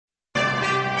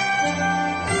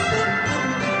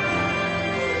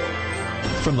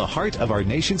From the heart of our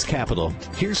nation's capital,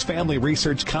 here's Family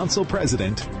Research Council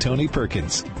President Tony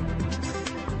Perkins.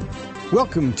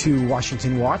 Welcome to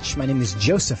Washington Watch. My name is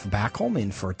Joseph Backholm,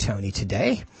 in for Tony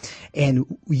today.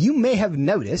 And you may have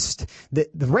noticed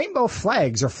that the rainbow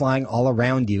flags are flying all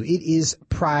around you. It is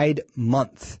Pride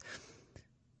Month,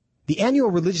 the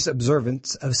annual religious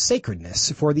observance of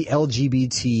sacredness for the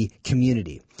LGBT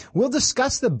community. We'll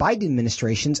discuss the Biden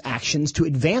administration's actions to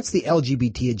advance the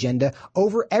LGBT agenda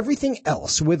over everything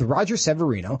else with Roger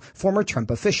Severino, former Trump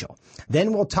official.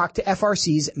 Then we'll talk to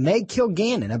FRC's Meg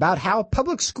Kilgannon about how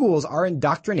public schools are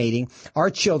indoctrinating our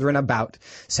children about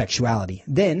sexuality.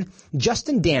 Then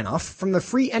Justin Danoff from the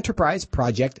Free Enterprise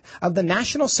Project of the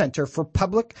National Center for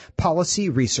Public Policy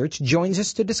Research joins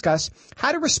us to discuss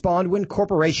how to respond when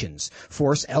corporations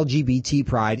force LGBT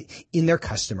pride in their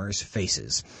customers'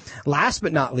 faces. Last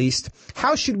but not least,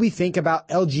 how should we think about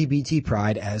LGBT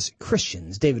pride as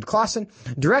Christians? David Clausen,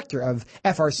 director of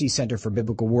FRC Center for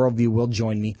Biblical Worldview, will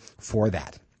join me for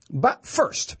that. But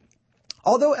first,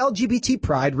 although LGBT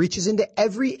pride reaches into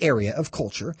every area of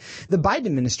culture, the Biden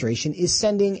administration is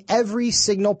sending every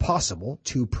signal possible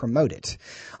to promote it.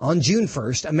 On June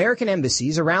 1st, American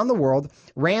embassies around the world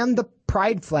ran the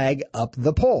pride flag up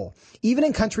the pole, even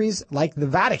in countries like the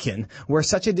Vatican, where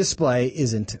such a display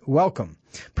isn't welcome.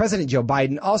 President Joe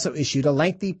Biden also issued a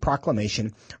lengthy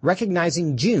proclamation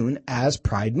recognizing June as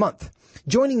Pride Month.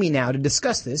 Joining me now to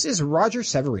discuss this is Roger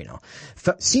Severino,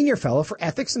 Senior Fellow for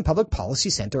Ethics and Public Policy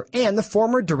Center and the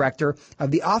former Director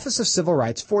of the Office of Civil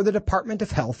Rights for the Department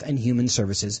of Health and Human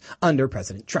Services under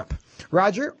President Trump.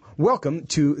 Roger, welcome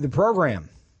to the program.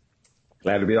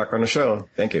 Glad to be back on the show.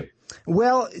 Thank you.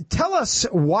 Well, tell us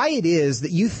why it is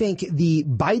that you think the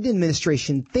Biden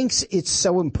administration thinks it's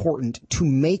so important to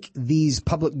make these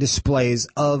public displays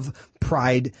of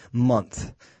Pride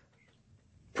Month.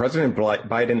 President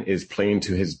Biden is playing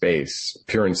to his base,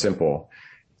 pure and simple.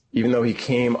 Even though he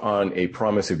came on a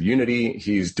promise of unity,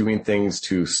 he's doing things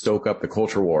to stoke up the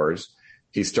culture wars.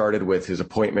 He started with his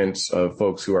appointments of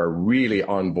folks who are really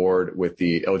on board with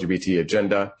the LGBT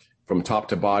agenda from top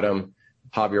to bottom.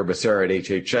 Javier Becerra at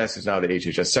HHS is now the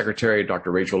HHS secretary.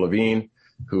 Dr. Rachel Levine,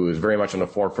 who is very much on the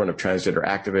forefront of transgender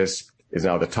activists, is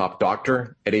now the top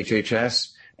doctor at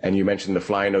HHS. And you mentioned the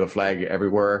flying of the flag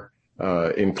everywhere,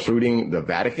 including the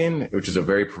Vatican, which is a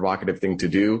very provocative thing to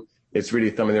do. It's really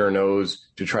thumbing their nose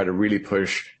to try to really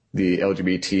push the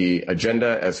LGBT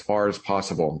agenda as far as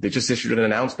possible. They just issued an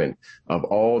announcement of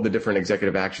all the different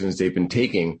executive actions they've been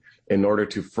taking in order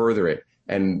to further it.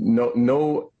 And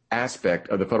no aspect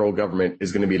of the federal government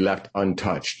is going to be left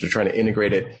untouched. They're trying to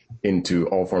integrate it into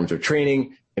all forms of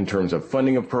training, in terms of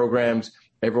funding of programs.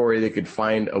 Everywhere they could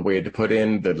find a way to put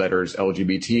in the letters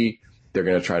LGBT, they're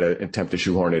going to try to attempt to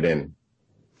shoehorn it in.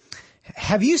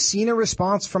 Have you seen a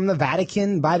response from the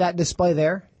Vatican by that display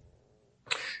there?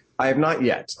 I have not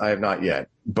yet.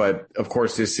 But of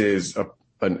course, this is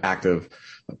an act of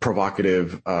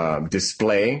provocative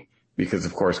display. Because,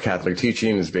 of course, Catholic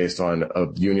teaching is based on a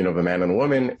union of a man and a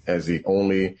woman as the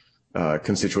only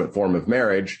constituent form of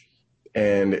marriage.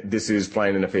 And this is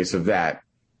flying in the face of that.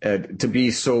 To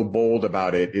be so bold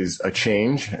about it is a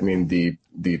change. I mean,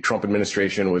 the Trump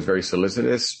administration was very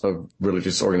solicitous of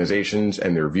religious organizations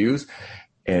and their views.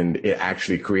 And it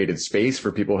actually created space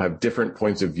for people to have different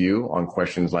points of view on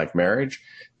questions like marriage.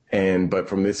 But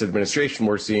from this administration,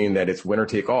 we're seeing that it's winner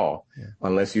take all. Yeah.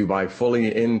 Unless you buy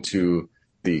fully into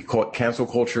the cancel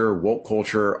culture, woke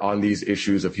culture on these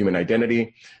issues of human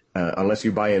identity. Unless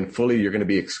you buy in fully, you're going to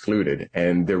be excluded.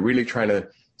 And they're really trying to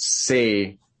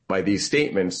say by these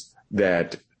statements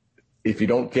that if you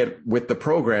don't get with the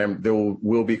program, there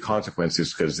will be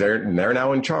consequences because they're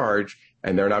now in charge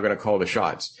and they're not going to call the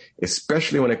shots,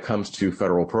 especially when it comes to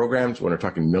federal programs, when we're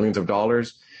talking millions of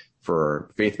dollars for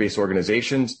faith-based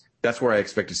organizations. That's where I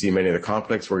expect to see many of the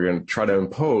conflicts. We're going to try to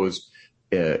impose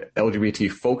LGBT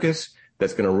focus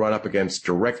that's going to run up against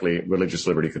directly religious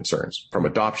liberty concerns, from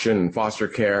adoption and foster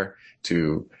care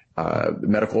to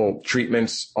medical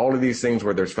treatments, all of these things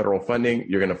where there's federal funding,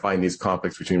 you're going to find these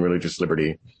conflicts between religious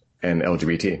liberty and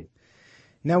LGBT.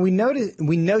 Now, we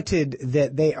noted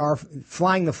that they are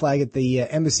flying the flag at the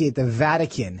embassy at the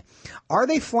Vatican. Are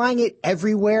they flying it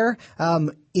everywhere?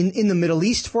 In the Middle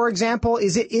East, for example?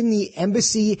 Is it in the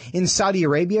embassy in Saudi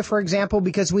Arabia, for example?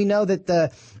 Because we know that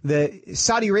the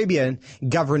Saudi Arabian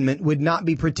government would not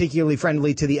be particularly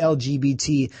friendly to the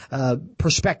LGBT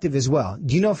perspective as well.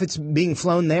 Do you know if it's being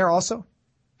flown there also?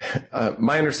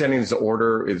 My understanding is the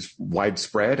order is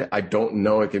widespread. I don't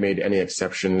know if they made any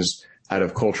exceptions out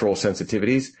of cultural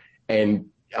sensitivities, and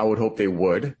I would hope they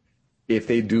would. If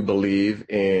they do believe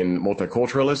in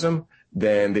multiculturalism,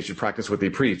 then they should practice what they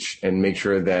preach and make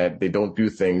sure that they don't do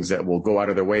things that will go out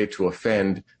of their way to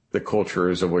offend the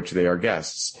cultures of which they are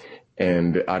guests.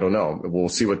 And I don't know, we'll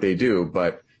see what they do.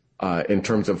 But in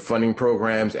terms of funding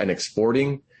programs and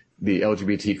exporting the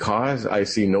LGBT cause, I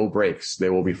see no breaks. They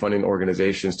will be funding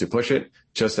organizations to push it,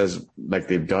 just as like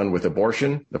they've done with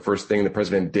abortion. The first thing the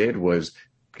president did was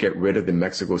get rid of the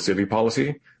Mexico City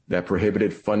policy that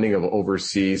prohibited funding of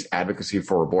overseas advocacy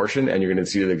for abortion. And you're going to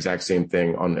see the exact same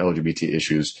thing on LGBT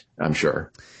issues, I'm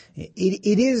sure.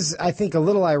 It is, I think, a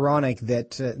little ironic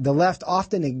that the left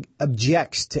often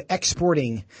objects to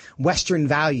exporting Western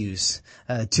values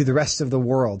to the rest of the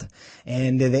world.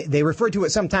 And they refer to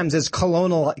it sometimes as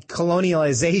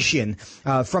colonialization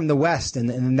from the West,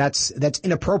 and that's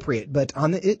inappropriate. But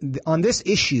on this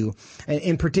issue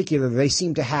in particular, they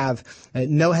seem to have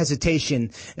no hesitation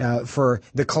for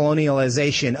the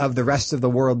colonialization of the rest of the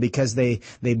world because they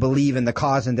believe in the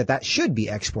cause and that should be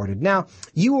exported. Now,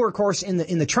 you were, of course, in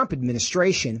the Trump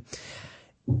administration.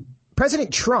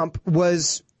 President Trump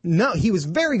he was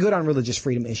very good on religious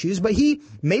freedom issues, but he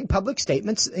made public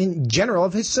statements in general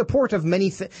of his support of many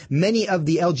of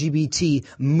the LGBT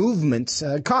movement's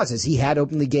causes. He had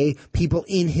openly gay people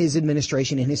in his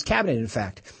administration, in his cabinet, in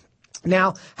fact.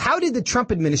 Now, how did the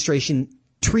Trump administration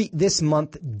treat this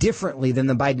month differently than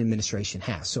the Biden administration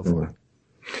has so far?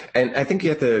 And I think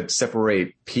you have to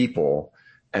separate people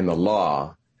and the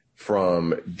law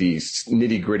from the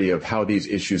nitty-gritty of how these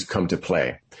issues come to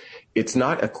play. It's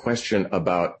not a question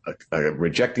about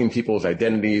rejecting people's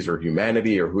identities or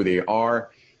humanity or who they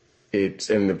are. And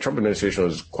the Trump administration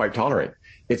was quite tolerant.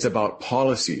 It's about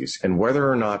policies and whether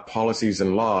or not policies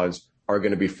and laws are going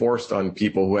to be forced on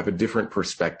people who have a different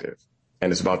perspective.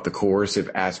 And it's about the coercive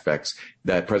aspects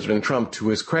that President Trump, to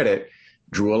his credit,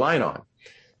 drew a line on.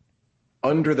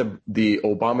 Under the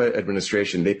Obama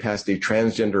administration, they passed a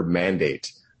transgender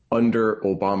mandate under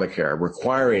Obamacare,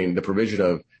 requiring the provision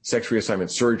of sex reassignment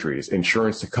surgeries,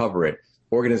 insurance to cover it,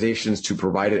 organizations to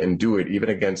provide it and do it, even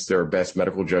against their best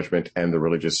medical judgment and the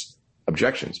religious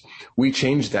objections. We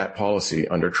changed that policy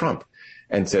under Trump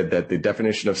and said that the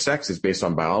definition of sex is based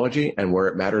on biology, and where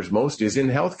it matters most is in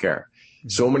healthcare.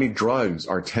 So many drugs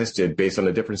are tested based on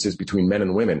the differences between men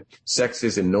and women. Sex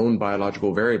is a known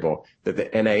biological variable that the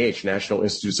NIH, National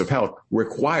Institutes of Health,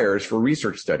 requires for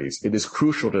research studies. It is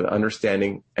crucial to the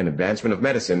understanding and advancement of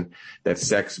medicine that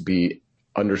sex be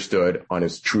understood on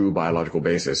its true biological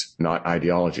basis, not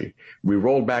ideology. We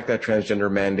rolled back that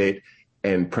transgender mandate,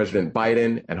 and President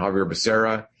Biden and Javier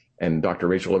Becerra and Dr.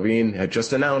 Rachel Levine had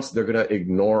just announced they're going to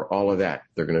ignore all of that.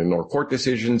 They're going to ignore court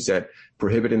decisions that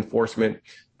prohibit enforcement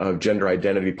of gender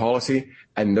identity policy,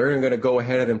 and they're going to go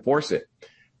ahead and enforce it.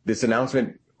 This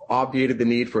announcement obviated the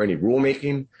need for any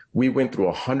rulemaking. We went through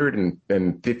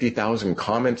 150,000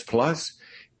 comments plus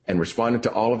and responded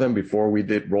to all of them before we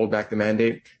rolled back the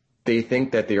mandate. They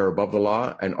think that they are above the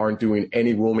law and aren't doing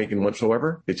any rulemaking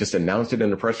whatsoever. They just announced it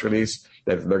in a press release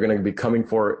that they're going to be coming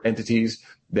for entities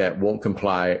that won't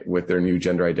comply with their new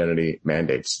gender identity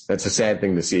mandates. That's a sad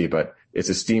thing to see, but it's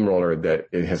a steamroller that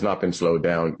it has not been slowed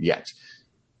down yet.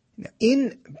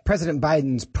 In President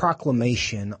Biden's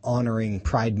proclamation honoring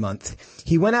Pride Month,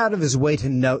 he went out of his way to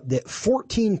note that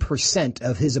 14%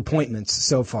 of his appointments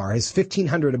so far, his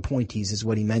 1,500 appointees is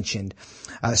what he mentioned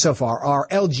so far, are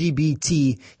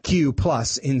LGBTQ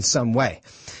plus in some way.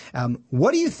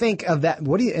 What do you think of that?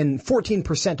 And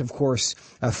 14%, of course,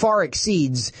 far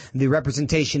exceeds the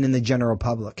representation in the general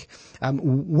public.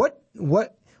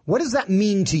 What does that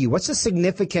mean to you? What's the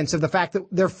significance of the fact that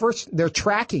they're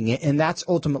tracking it, and that's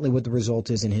ultimately what the result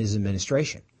is in his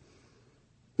administration?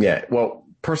 Yeah, well,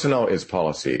 personnel is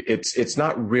policy. It's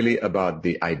not really about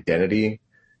the identity,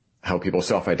 how people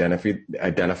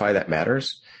self-identify that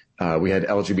matters. We had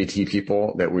LGBT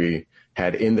people that we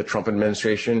had in the Trump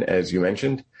administration, as you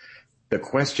mentioned. The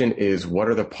question is, what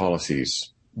are the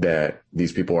policies that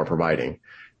these people are providing?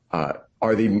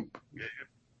 Are they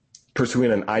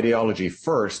pursuing an ideology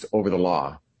first over the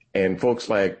law? And folks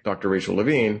like Dr. Rachel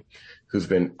Levine, who's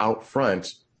been out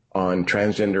front on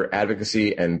transgender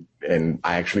advocacy, and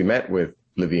I actually met with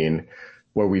Levine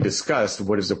where we discussed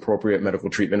what is appropriate medical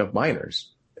treatment of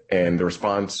minors. And the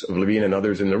response of Levine and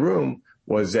others in the room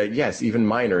was that, yes, even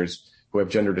minors who have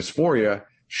gender dysphoria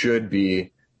should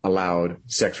be allowed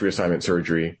sex reassignment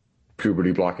surgery,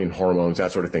 puberty blocking hormones,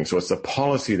 that sort of thing. So it's the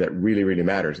policy that really, really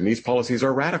matters. And these policies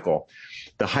are radical.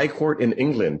 The High Court in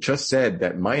England just said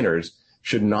that minors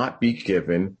should not be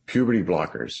given puberty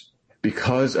blockers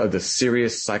because of the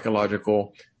serious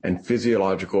psychological and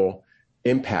physiological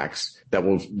impacts that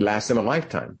will last them a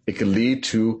lifetime. It could lead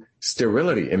to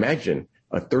sterility. Imagine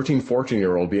a 13,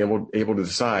 14-year-old being able to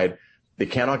decide they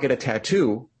cannot get a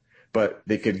tattoo but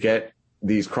they could get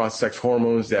these cross-sex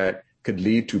hormones that could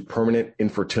lead to permanent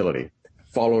infertility,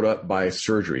 followed up by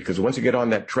surgery. Because once you get on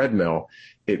that treadmill,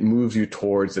 it moves you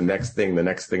towards the next thing,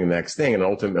 and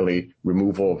ultimately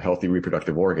removal of healthy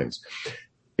reproductive organs.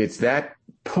 It's that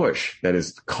push that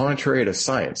is contrary to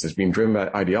science, that's being driven by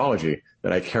ideology,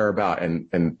 that I care about.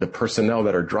 And the personnel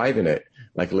that are driving it,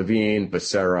 like Levine,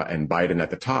 Becerra, and Biden at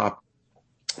the top,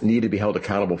 need to be held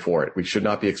accountable for it. We should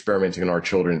not be experimenting on our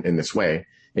children in this way.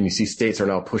 And you see states are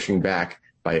now pushing back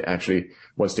by actually,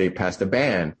 one state passed a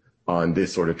ban on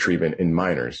this sort of treatment in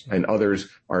minors, and others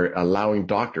are allowing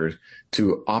doctors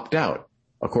to opt out,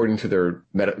 according to their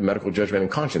medical judgment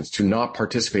and conscience, to not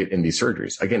participate in these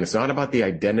surgeries. Again, it's not about the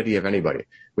identity of anybody.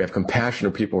 We have compassion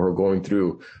for people who are going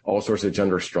through all sorts of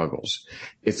gender struggles.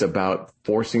 It's about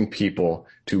forcing people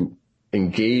to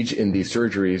engage in these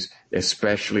surgeries,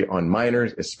 especially on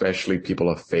minors, especially people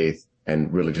of faith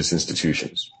and religious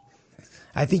institutions.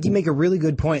 I think you make a really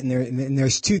good point, and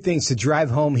there's two things to drive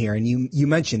home here. And you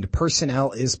mentioned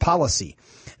personnel is policy,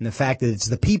 and the fact that it's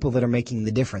the people that are making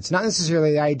the difference, not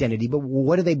necessarily the identity, but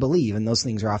what do they believe? And those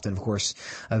things are often, of course,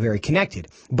 very connected.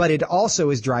 But it also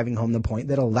is driving home the point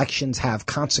that elections have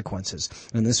consequences,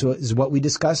 and this is what we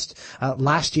discussed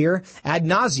last year ad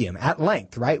nauseum, at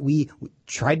length. Right? We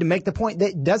tried to make the point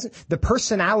that the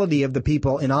personality of the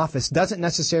people in office doesn't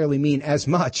necessarily mean as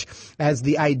much as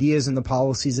the ideas and the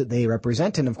policies that they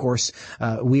represent. And of course,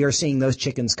 we are seeing those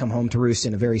chickens come home to roost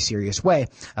in a very serious way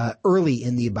early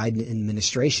in the Biden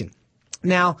administration.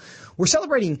 Now, we're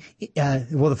celebrating,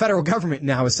 the federal government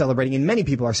now is celebrating, and many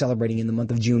people are celebrating in the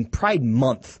month of June, Pride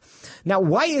Month. Now,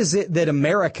 why is it that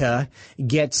America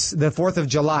gets the 4th of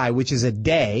July, which is a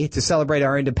day to celebrate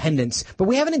our independence, but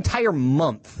we have an entire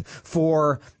month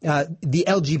for the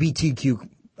LGBTQ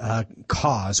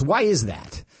cause? Why is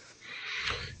that?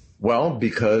 Well,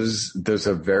 because there's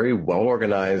a very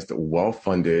well-organized,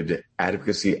 well-funded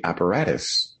advocacy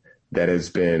apparatus that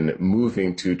has been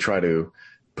moving to try to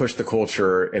push the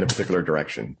culture in a particular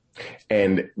direction.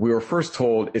 And we were first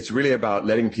told it's really about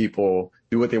letting people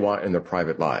do what they want in their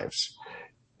private lives.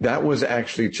 That was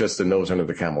actually just the nose under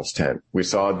the camel's tent. We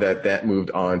saw that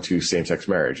moved on to same-sex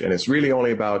marriage. And it's really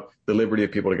only about the liberty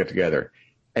of people to get together.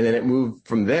 And then it moved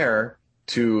from there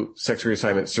to sex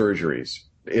reassignment surgeries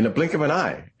in a blink of an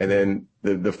eye. And then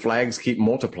the flags keep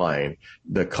multiplying.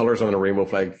 The colors on the rainbow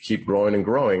flag keep growing and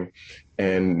growing.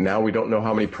 And now we don't know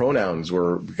how many pronouns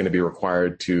we're going to be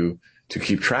required to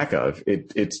keep track of.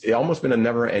 It's almost been a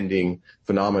never-ending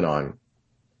phenomenon.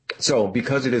 So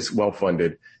because it is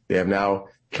well-funded, they have now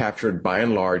captured, by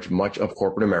and large, much of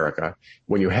corporate America.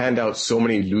 When you hand out so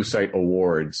many Lucite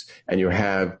awards and you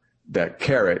have that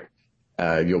carrot,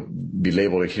 you'll be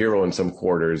labeled a hero in some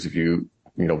quarters if you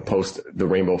post the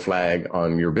rainbow flag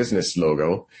on your business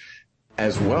logo,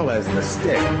 as well as the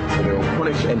stick. So there will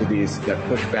punish entities that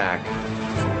push back.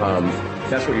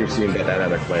 That's what you're seeing that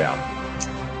dynamic play out.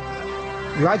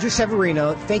 Roger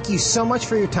Severino, thank you so much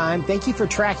for your time. Thank you for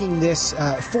tracking this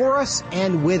for us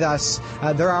and with us.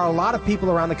 There are a lot of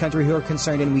people around the country who are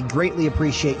concerned, and we greatly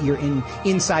appreciate your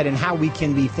insight and how we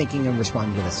can be thinking and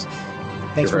responding to this.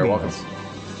 Thanks for being with us.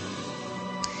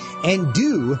 And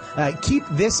do keep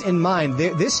this in mind.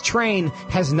 This train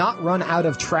has not run out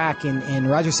of track. And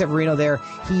Roger Severino there,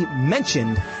 he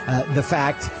mentioned the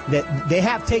fact that they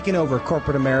have taken over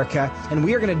corporate America. And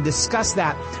we are going to discuss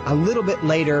that a little bit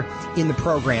later in the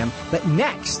program. But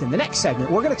next, in the next segment,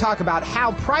 we're going to talk about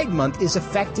how Pride Month is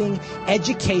affecting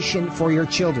education for your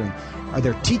children. Are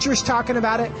there teachers talking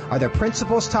about it? Are there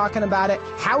principals talking about it?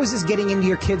 How is this getting into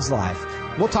your kids' life?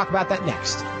 We'll talk about that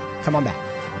next. Come on back.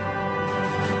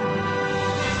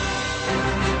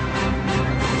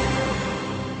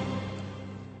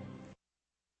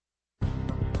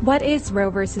 What is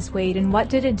Roe v. Wade and what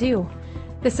did it do?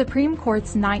 The Supreme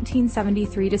Court's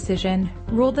 1973 decision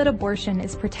ruled that abortion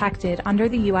is protected under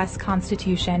the U.S.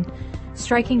 Constitution,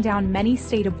 striking down many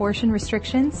state abortion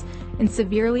restrictions and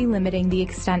severely limiting the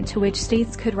extent to which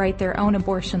states could write their own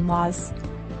abortion laws.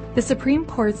 The Supreme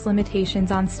Court's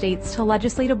limitations on states to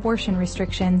legislate abortion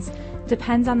restrictions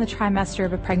depends on the trimester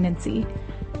of a pregnancy.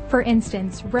 For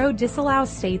instance, Roe disallows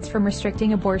states from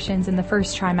restricting abortions in the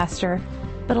first trimester,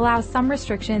 but allows some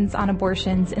restrictions on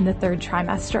abortions in the third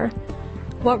trimester.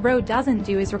 What Roe doesn't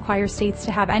do is require states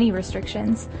to have any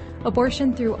restrictions.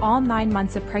 Abortion through all 9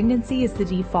 months of pregnancy is the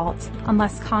default,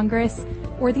 unless Congress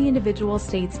or the individual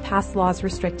states pass laws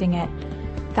restricting it.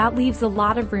 That leaves a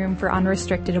lot of room for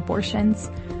unrestricted abortions.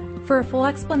 For a full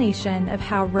explanation of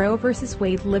how Roe v.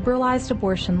 Wade liberalized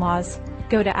abortion laws,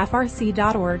 go to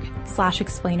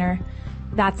frc.org/explainer.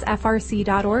 That's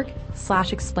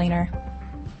frc.org/explainer.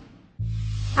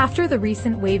 After the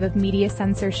recent wave of media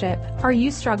censorship, are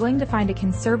you struggling to find a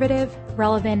conservative,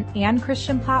 relevant, and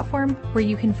Christian platform where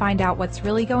you can find out what's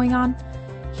really going on?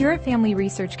 Here at Family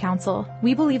Research Council,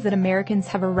 we believe that Americans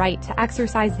have a right to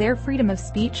exercise their freedom of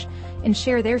speech and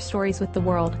share their stories with the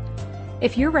world.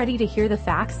 If you're ready to hear the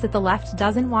facts that the left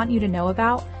doesn't want you to know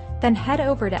about, then head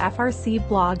over to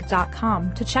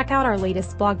frcblog.com to check out our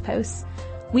latest blog posts.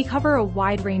 We cover a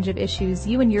wide range of issues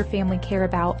you and your family care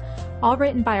about, all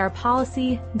written by our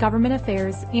policy, government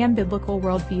affairs, and biblical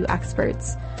worldview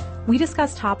experts. We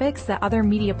discuss topics that other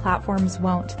media platforms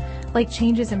won't, like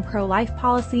changes in pro-life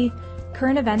policy,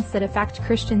 current events that affect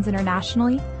Christians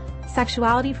internationally,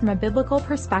 sexuality from a biblical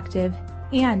perspective,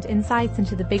 and insights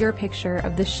into the bigger picture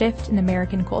of the shift in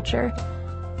American culture.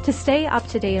 To stay up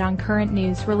to date on current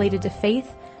news related to faith,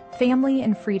 family,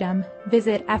 and freedom,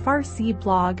 visit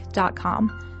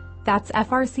frcblog.com. That's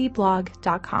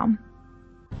frcblog.com.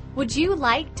 Would you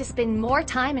like to spend more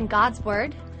time in God's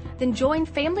Word? Then join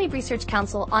Family Research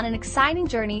Council on an exciting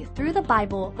journey through the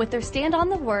Bible with their Stand on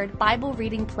the Word Bible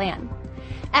Reading Plan.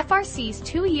 FRC's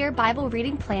 2-year Bible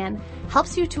reading plan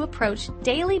helps you to approach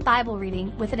daily Bible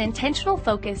reading with an intentional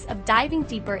focus of diving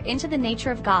deeper into the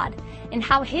nature of God and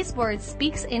how His Word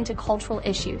speaks into cultural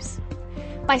issues.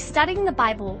 By studying the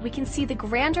Bible, we can see the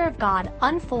grandeur of God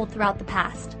unfold throughout the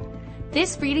past.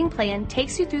 This reading plan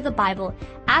takes you through the Bible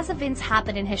as events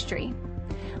happen in history.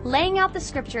 Laying out the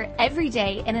scripture every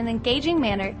day in an engaging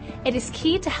manner, it is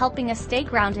key to helping us stay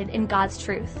grounded in God's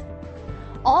truth.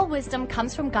 All wisdom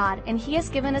comes from God, and He has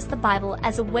given us the Bible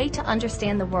as a way to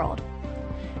understand the world.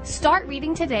 Start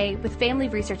reading today with Family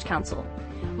Research Council.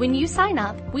 When you sign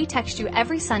up, we text you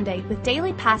every Sunday with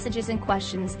daily passages and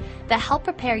questions that help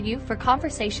prepare you for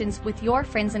conversations with your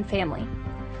friends and family.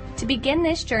 To begin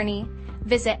this journey,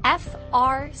 visit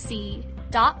frc.org/Bible.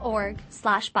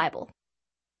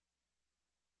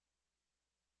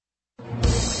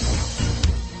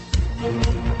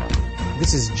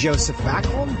 This is Joseph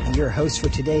Backholm, your host for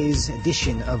today's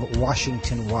edition of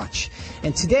Washington Watch.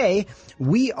 And today,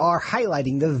 we are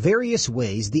highlighting the various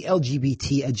ways the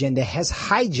LGBT agenda has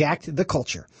hijacked the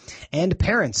culture. And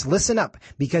parents, listen up,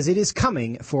 because it is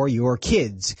coming for your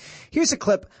kids. Here's a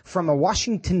clip from a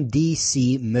Washington,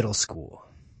 D.C. middle school.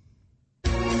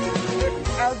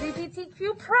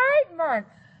 LGBTQ Pride Month.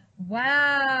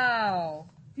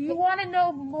 Wow. Do you want to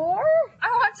know more? I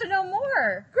want to know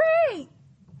more. Great.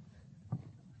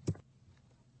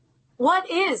 What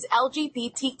is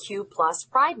LGBTQ plus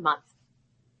Pride Month?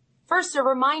 First, a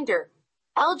reminder,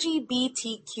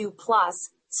 LGBTQ plus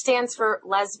stands for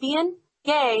lesbian,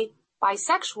 gay,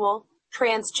 bisexual,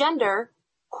 transgender,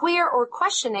 queer or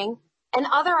questioning, and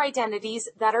other identities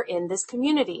that are in this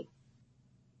community.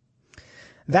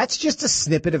 That's just a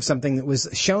snippet of something that was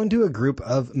shown to a group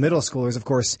of middle schoolers, of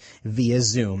course, via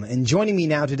Zoom. And joining me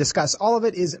now to discuss all of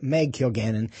it is Meg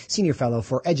Kilgannon, Senior Fellow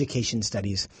for Education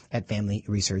Studies at Family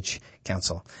Research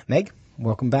Council. Meg,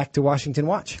 welcome back to Washington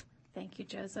Watch. Thank you,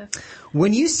 Joseph.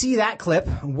 When you see that clip,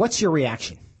 what's your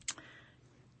reaction?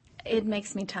 It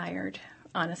makes me tired,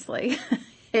 honestly.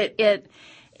 I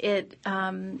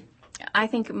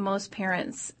think most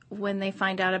parents, when they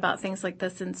find out about things like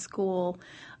this in school,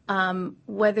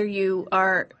 whether you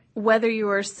are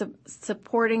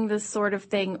supporting this sort of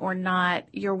thing or not,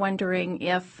 you're wondering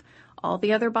if all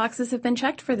the other boxes have been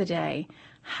checked for the day.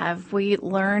 Have we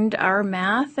learned our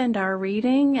math and our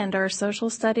reading and our social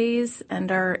studies and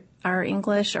our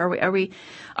English? Are we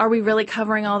really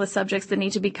covering all the subjects that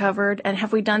need to be covered? And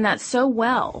have we done that so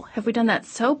well? Have we done that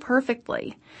so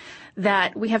perfectly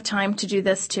that we have time to do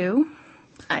this too?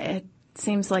 It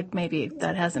seems like maybe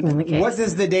that hasn't been the case. What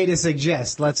does the data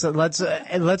suggest? Let's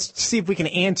see if we can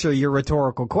answer your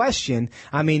rhetorical question.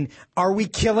 I mean, are we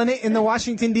killing it in the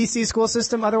Washington, D.C. school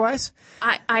system otherwise?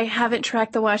 I haven't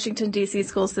tracked the Washington, D.C.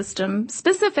 school system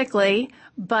specifically,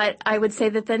 but I would say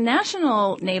that the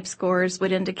national NAEP scores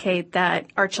would indicate that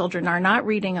our children are not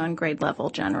reading on grade level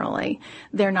generally.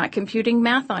 They're not computing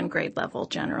math on grade level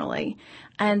generally,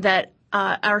 and that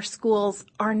our schools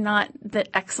are not the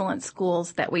excellent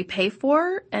schools that we pay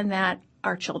for and that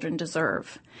our children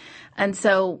deserve. And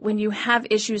so when you have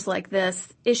issues like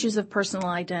this, issues of personal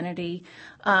identity,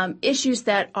 issues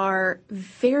that are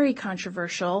very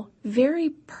controversial, very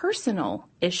personal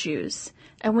issues,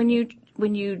 and when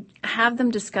you have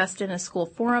them discussed in a school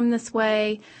forum this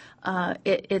way,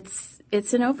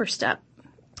 it's an overstep,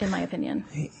 in my opinion.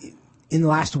 In the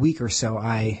last week or so,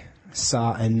 I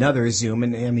saw another Zoom,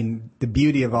 and I mean, the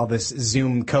beauty of all this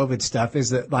Zoom COVID stuff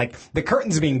is that, like, the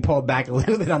curtain's being pulled back a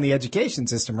little bit on the education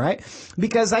system, right?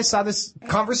 Because I saw this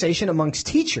conversation amongst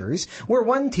teachers where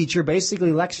one teacher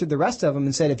basically lectured the rest of them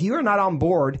and said, if you are not on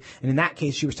board, and in that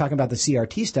case she was talking about the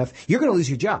CRT stuff, you're going to lose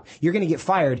your job. You're going to get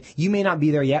fired. You may not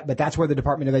be there yet, but that's where the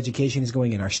Department of Education is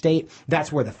going in our state.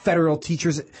 That's where the Federal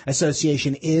Teachers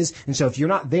Association is. And so if you're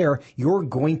not there, you're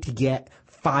going to get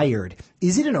fired.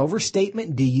 Is it an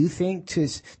overstatement, do you think, to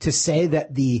say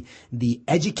that the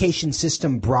education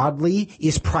system broadly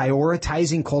is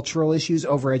prioritizing cultural issues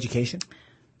over education?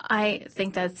 I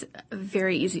think that's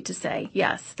very easy to say.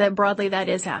 Yes, that broadly that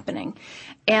is happening.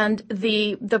 And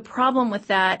the problem with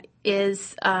that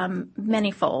is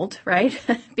manyfold, right?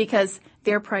 Because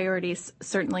their priorities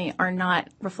certainly are not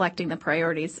reflecting the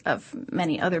priorities of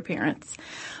many other parents.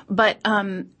 But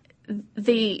let's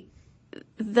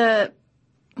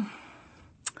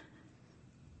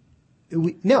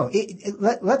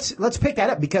pick that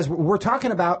up, because we're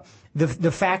talking about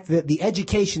the fact that the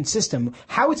education system,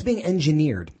 how it's being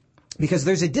engineered, because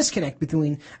there's a disconnect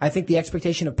between, I think, the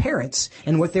expectation of parents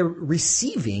and what they're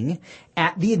receiving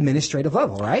at the administrative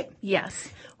level, right? Yes.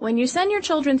 When you send your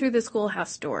children through the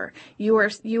schoolhouse door, you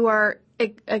are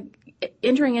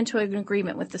entering into an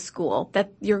agreement with the school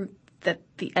that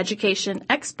the education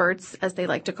experts, as they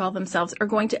like to call themselves, are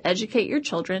going to educate your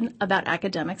children about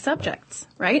academic subjects,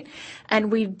 right?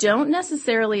 And we don't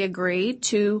necessarily agree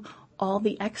to all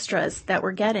the extras that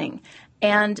we're getting.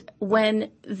 And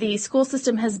when the school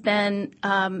system has been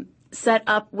set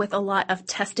up with a lot of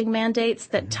testing mandates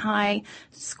that tie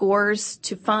scores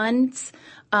to funds,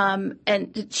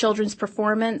 and children's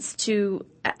performance to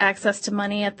access to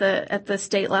money at the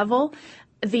state level,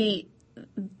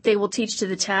 they will teach to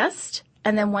the test,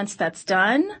 and then once that's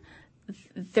done,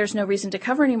 there's no reason to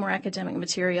cover any more academic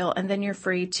material, and then you're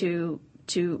free to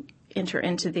enter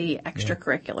into the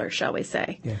extracurricular, shall we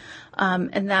say. Yeah.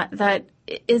 And that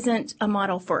isn't a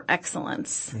model for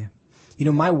excellence. Yeah. You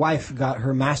know, my wife got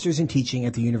her master's in teaching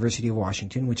at the University of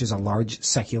Washington, which is a large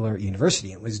secular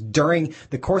university. It was during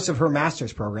the course of her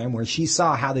master's program, where she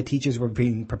saw how the teachers were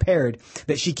being prepared,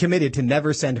 that she committed to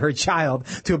never send her child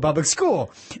to a public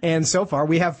school. And so far,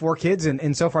 we have 4 kids,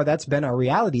 and so far that's been our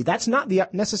reality. That's not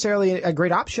necessarily a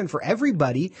great option for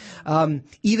everybody,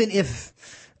 even if,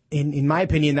 in my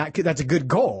opinion, that's a good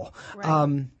goal.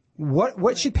 Right.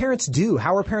 What should parents do?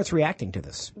 How are parents reacting to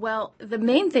this? Well, the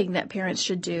main thing that parents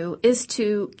should do is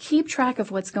to keep track of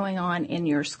what's going on in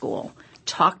your school.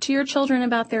 Talk to your children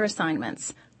about their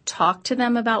assignments. Talk to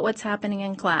them about what's happening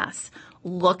in class.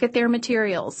 Look at their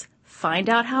materials. Find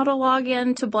out how to log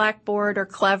in to Blackboard or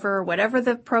Clever or whatever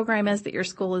the program is that your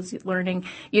school is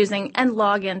using, and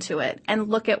log into it and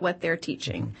look at what they're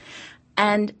teaching. Mm-hmm.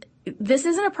 And this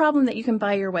isn't a problem that you can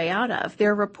buy your way out of. There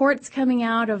are reports coming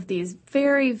out of these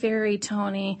very, very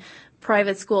tony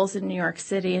private schools in New York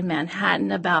City and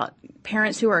Manhattan about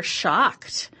parents who are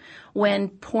shocked when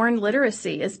porn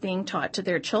literacy is being taught to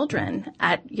their children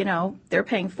at, they're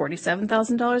paying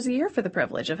 $47,000 a year for the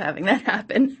privilege of having that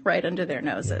happen right under their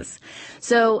noses.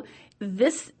 So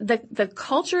the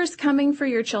culture is coming for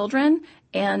your children,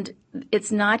 and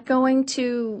it's not going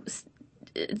to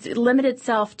limit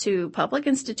itself to public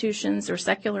institutions or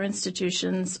secular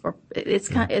institutions, or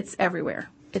it's everywhere.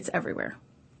 It's everywhere.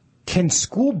 Can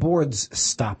school boards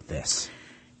stop this?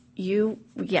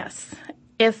 Yes.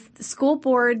 If the school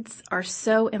boards are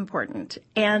so important,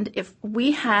 and if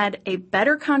we had a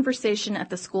better conversation at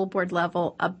the school board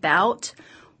level about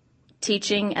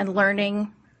teaching and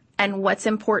learning and what's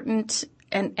important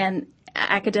and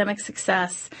academic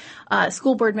success,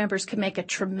 school board members could make a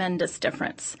tremendous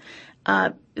difference.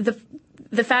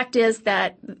 The fact is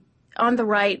that on the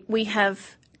right, we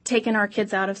have taken our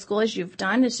kids out of school, as you've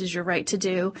done. This is your right to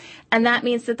do. And that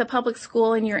means that the public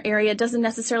school in your area doesn't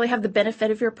necessarily have the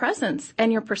benefit of your presence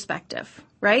and your perspective,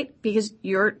 right? Because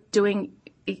you're doing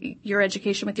your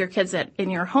education with your kids in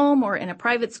your home or in a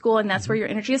private school, and that's where your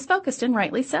energy is focused, and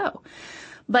rightly so.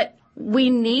 But we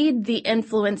need the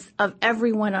influence of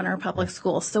everyone on our public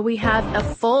schools, so we have a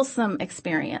fulsome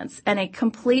experience and a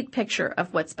complete picture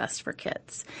of what's best for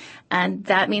kids. And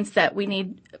that means that we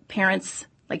need parents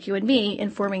like you and me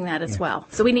informing that as well.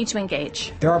 So we need to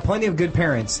engage. There are plenty of good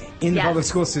parents in the public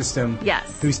school system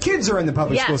whose kids are in the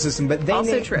public school system, but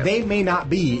they may not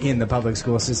be in the public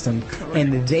school system,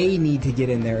 and they need to get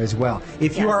in there as well.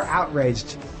 If you are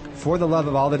outraged, for the love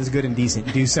of all that is good and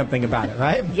decent, do something about it,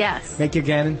 right? Yes. Thank you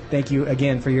again. Thank you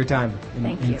again for your time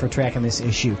and for tracking this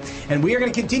issue. And we are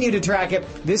going to continue to track it.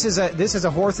 This is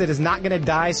a horse that is not going to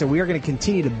die, so we are going to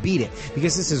continue to beat it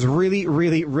because this is really,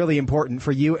 really, really important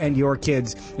for you and your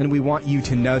kids, and we want you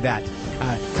to know that.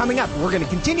 Coming up, we're going to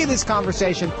continue this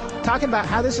conversation talking about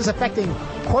how this is affecting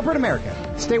corporate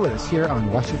America. Stay with us here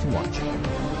on Washington Watch.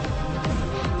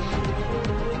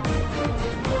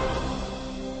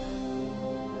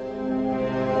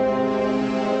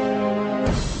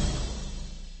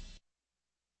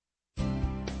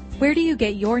 Where do you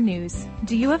get your news?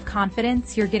 Do you have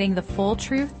confidence you're getting the full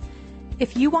truth?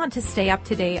 If you want to stay up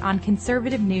to date on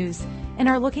conservative news and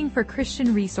are looking for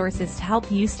Christian resources to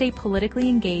help you stay politically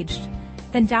engaged,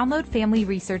 then download Family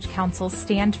Research Council's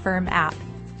Stand Firm app.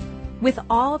 With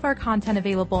all of our content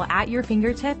available at your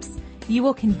fingertips, you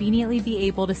will conveniently be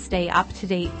able to stay up to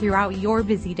date throughout your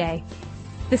busy day.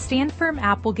 The Stand Firm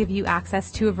app will give you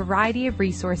access to a variety of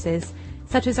resources,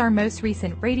 such as our most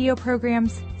recent radio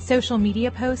programs, social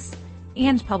media posts,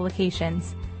 and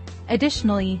publications.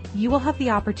 Additionally, you will have the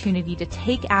opportunity to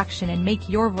take action and make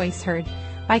your voice heard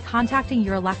by contacting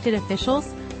your elected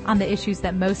officials on the issues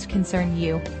that most concern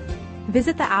you.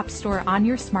 Visit the App Store on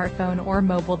your smartphone or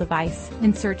mobile device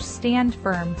and search Stand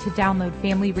Firm to download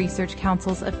Family Research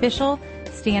Council's official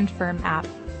Stand Firm app.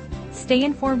 Stay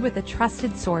informed with a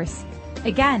trusted source.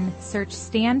 Again, search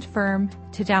Stand Firm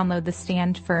to download the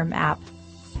Stand Firm app.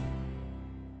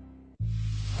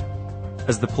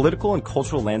 As the political and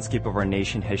cultural landscape of our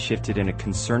nation has shifted in a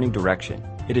concerning direction,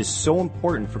 it is so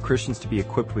important for Christians to be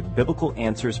equipped with biblical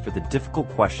answers for the difficult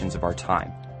questions of our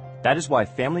time. That is why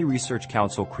Family Research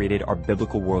Council created our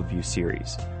Biblical Worldview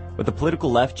series. With the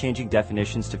political left changing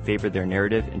definitions to favor their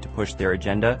narrative and to push their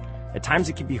agenda, at times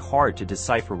it can be hard to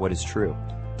decipher what is true.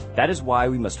 That is why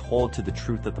we must hold to the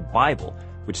truth of the Bible,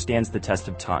 which stands the test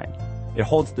of time. It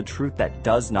holds the truth that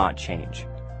does not change.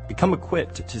 Become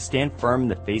equipped to stand firm in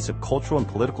the face of cultural and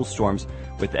political storms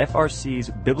with FRC's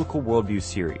Biblical Worldview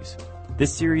series.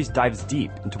 This series dives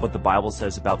deep into what the Bible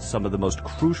says about some of the most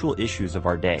crucial issues of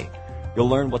our day. You'll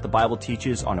learn what the Bible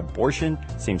teaches on abortion,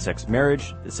 same-sex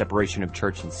marriage, the separation of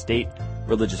church and state,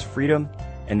 religious freedom,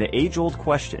 and the age-old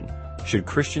question, should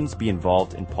Christians be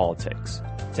involved in politics?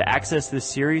 To access this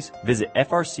series, visit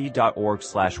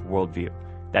frc.org/worldview.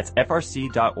 That's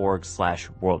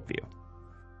frc.org/worldview.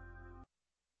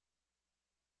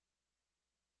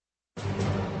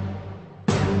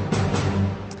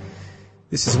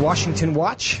 This is Washington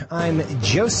Watch. I'm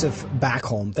Joseph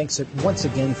Backholm. Thanks once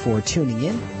again for tuning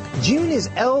in. June is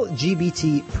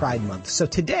LGBT Pride Month. So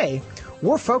today,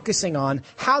 we're focusing on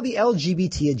how the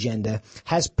LGBT agenda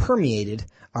has permeated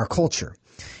our culture.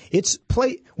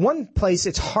 One place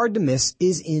it's hard to miss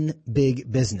is in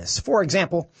big business. For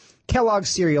example, Kellogg's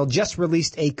cereal just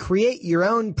released a Create Your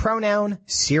Own Pronoun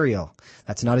cereal.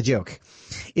 That's not a joke.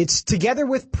 It's Together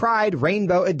with Pride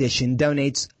Rainbow Edition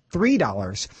donates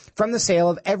 $3 from the sale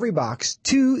of every box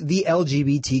to the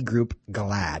LGBT group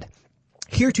GLAAD.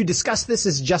 Here to discuss this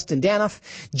is Justin Danoff,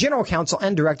 General Counsel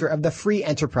and Director of the Free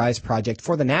Enterprise Project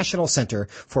for the National Center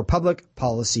for Public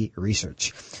Policy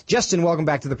Research. Justin, welcome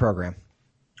back to the program.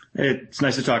 Hey, it's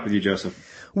nice to talk with you, Joseph.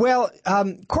 Well,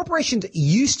 corporations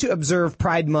used to observe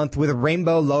Pride Month with a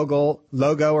rainbow logo,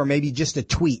 or maybe just a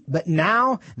tweet, but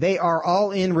now they are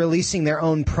all in releasing their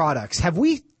own products. Have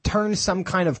we turned some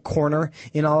kind of corner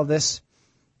in all of this?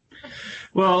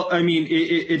 Well, I mean,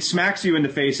 it smacks you in the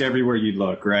face everywhere you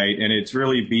look, right? And it's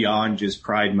really beyond just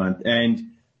Pride Month. And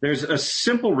there's a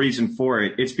simple reason for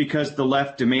it. It's because the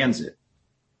left demands it,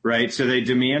 right? So they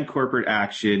demand corporate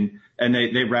action and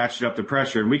they ratchet up the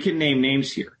pressure. And we can name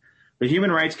names here. The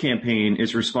Human Rights Campaign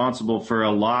is responsible for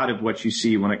a lot of what you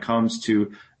see when it comes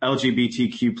to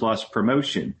LGBTQ plus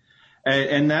promotion.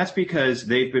 And that's because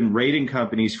they've been rating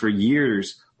companies for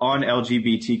years on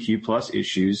LGBTQ plus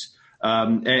issues.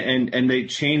 And they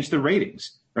changed the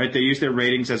ratings, right? They use their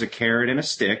ratings as a carrot and a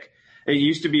stick. It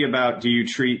used to be about, do you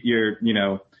treat your,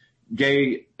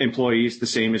 gay employees the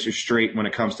same as your straight when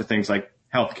it comes to things like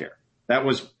healthcare? That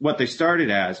was what they started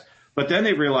as. But then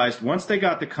they realized once they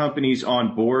got the companies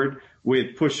on board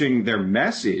with pushing their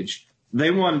message,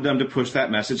 they wanted them to push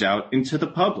that message out into the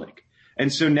public.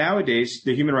 And so nowadays,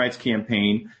 the Human Rights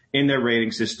Campaign in their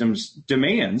rating systems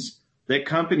demands that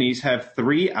companies have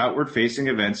 3 outward-facing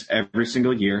events every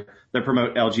single year that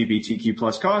promote LGBTQ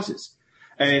plus causes.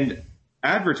 And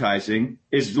advertising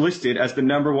is listed as the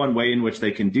number one way in which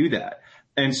they can do that.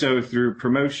 And so through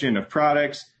promotion of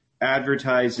products,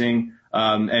 advertising,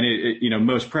 and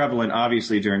most prevalent,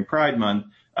 obviously, during Pride Month,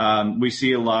 we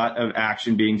see a lot of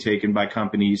action being taken by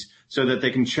companies so that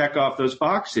they can check off those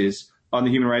boxes on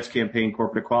the Human Rights Campaign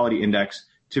Corporate Equality Index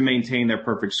to maintain their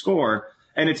perfect score.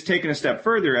 And it's taken a step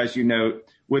further, as you note,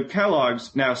 with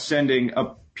Kellogg's now sending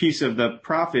a piece of the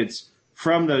profits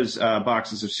from those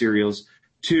boxes of cereals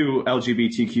to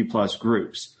LGBTQ plus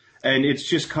groups. And it's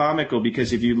just comical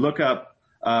because if you look up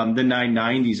the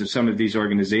 990s of some of these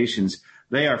organizations,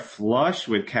 they are flush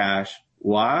with cash.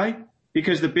 Why?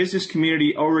 Because the business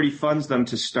community already funds them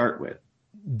to start with.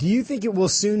 Do you think it will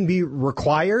soon be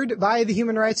required by the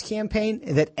Human Rights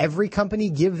Campaign that every company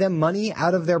give them money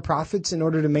out of their profits in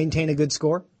order to maintain a good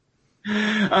score?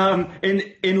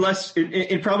 In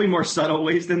probably more subtle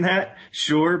ways than that,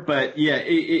 sure. But yeah,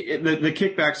 the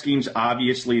kickback scheme's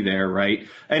obviously there, right?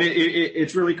 And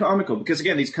it's really comical because,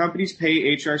 again, these companies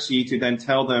pay HRC to then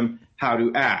tell them how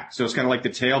to act. So it's kind of like the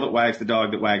tail that wags the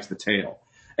dog that wags the tail.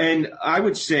 And I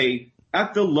would say,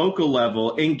 at the local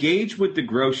level, engage with the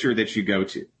grocer that you go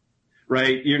to,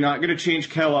 right? You're not going to change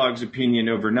Kellogg's opinion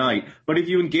overnight, but if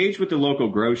you engage with the local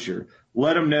grocer,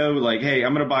 let them know, like, hey,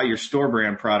 I'm going to buy your store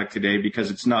brand product today because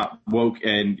it's not woke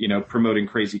and, promoting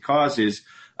crazy causes,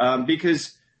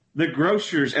 because the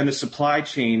grocers and the supply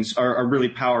chains are really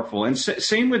powerful. And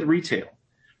same with retail,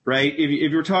 right?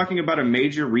 If you're talking about a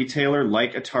major retailer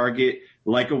like a Target,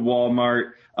 like a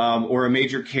Walmart, or a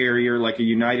major carrier like a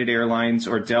United Airlines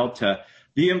or Delta,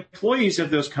 the employees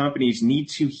of those companies need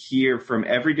to hear from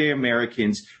everyday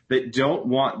Americans that don't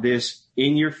want this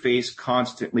in your face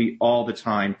constantly all the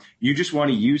time. You just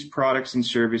want to use products and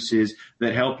services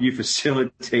that help you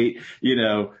facilitate,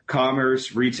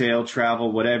 commerce, retail,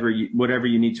 travel, whatever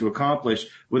you need to accomplish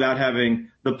without having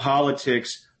the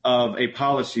politics of a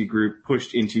policy group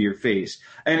pushed into your face.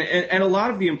 And a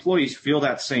lot of the employees feel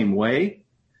that same way.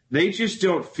 They just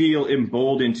don't feel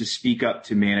emboldened to speak up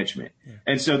to management. Yeah.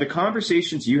 And so the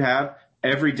conversations you have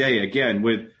every day, again,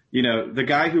 with, the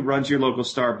guy who runs your local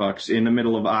Starbucks in the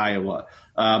middle of Iowa,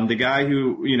 the guy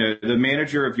who, the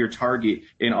manager of your Target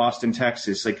in Austin,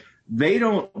 Texas, like they're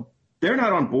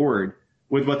not on board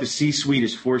with what the C-suite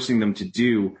is forcing them to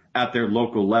do at their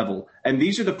local level. And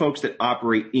these are the folks that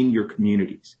operate in your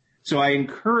communities. So I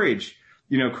encourage,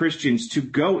 Christians to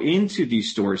go into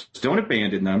these stores. Don't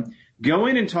abandon them. Go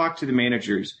in and talk to the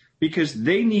managers because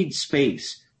they need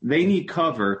space. They need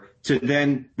cover to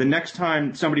then the next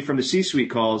time somebody from the C-suite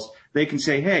calls, they can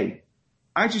say, hey,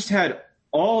 I just had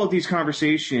all of these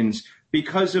conversations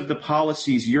because of the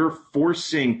policies you're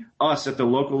forcing us at the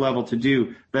local level to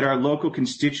do that our local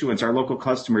constituents, our local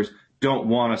customers don't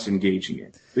want us engaging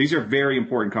in. These are very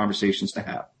important conversations to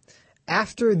have.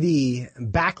 After the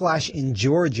backlash in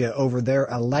Georgia over their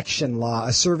election law,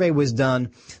 a survey was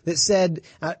done that said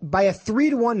by a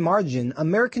 3-to-1 margin,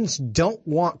 Americans don't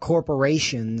want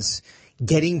corporations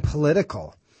getting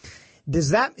political. Do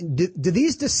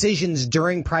these decisions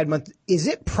during Pride Month, is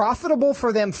it profitable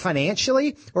for them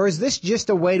financially, or is this just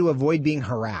a way to avoid being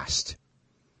harassed?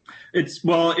 It's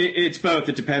both.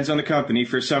 It depends on the company.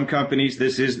 For some companies,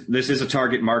 this is a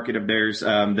target market of theirs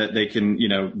that they can,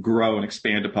 grow and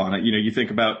expand upon it. You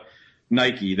think about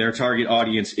Nike, their target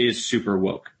audience is super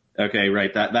woke. Okay,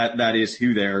 right? That is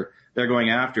who they're going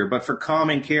after. But for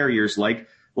common carriers like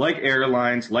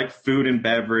airlines, like food and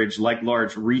beverage, like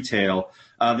large retail,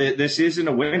 this isn't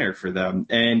a winner for them.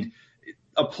 And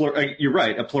you're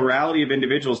right. A plurality of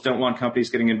individuals don't want companies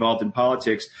getting involved in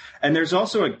politics. And there's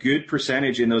also a good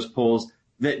percentage in those polls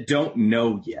that don't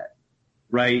know yet,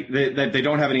 right? That they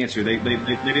don't have an answer. They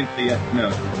didn't say yes,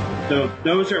 no. So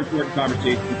those are important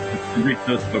conversations to reach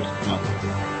those folks as well.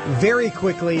 Very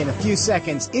quickly, in a few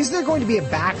seconds, is there going to be a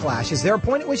backlash? Is there a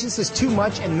point at which this is too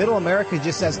much and middle America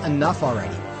just says enough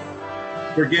already?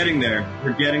 We're getting there.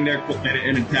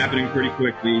 And it's happening pretty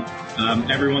quickly.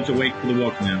 Everyone's awake to the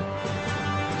woke now.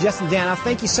 Justin Danhof,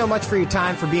 thank you so much for your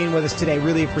time, for being with us today.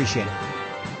 Really appreciate it.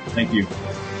 Thank you.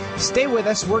 Stay with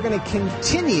us. We're going to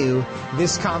continue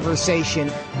this conversation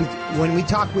when we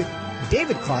talk with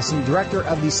David Closson, director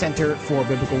of the Center for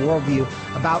Biblical Worldview,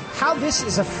 about how this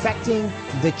is affecting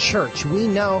the church. We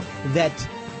know that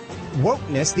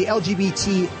wokeness, the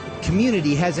LGBT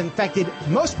community, has infected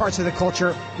most parts of the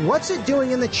culture. What's it doing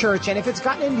in the church? And if it's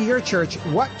gotten into your church,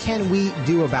 what can we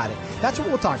do about it? That's what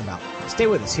we'll talk about. Stay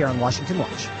with us here on Washington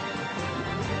Watch.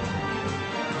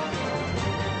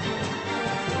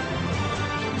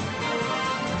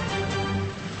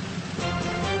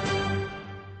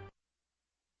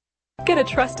 Get a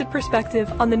trusted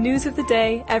perspective on the news of the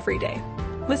day every day.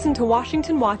 Listen to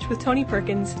Washington Watch with Tony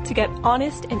Perkins to get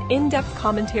honest and in-depth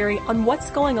commentary on what's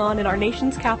going on in our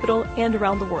nation's capital and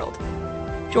around the world.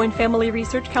 Join Family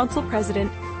Research Council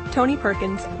President Tony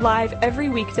Perkins, live every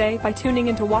weekday by tuning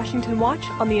into Washington Watch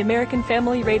on the American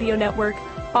Family Radio Network,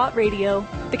 Bott Radio,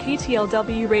 the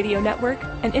KTLW Radio Network,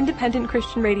 and independent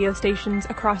Christian radio stations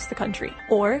across the country.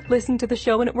 Or listen to the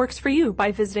show when it works for you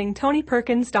by visiting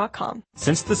TonyPerkins.com.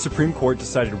 Since the Supreme Court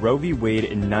decided Roe v. Wade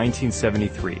in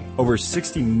 1973, over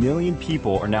 60 million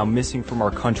people are now missing from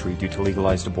our country due to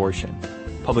legalized abortion.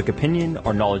 Public opinion,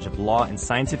 our knowledge of law, and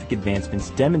scientific advancements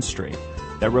demonstrate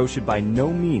that Roe should by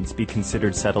no means be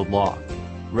considered settled law.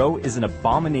 Roe is an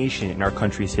abomination in our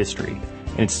country's history,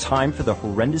 and it's time for the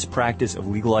horrendous practice of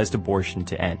legalized abortion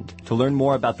to end. To learn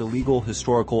more about the legal,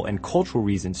 historical, and cultural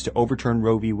reasons to overturn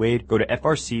Roe v. Wade, go to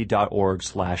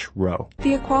frc.org/Roe.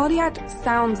 The Equality Act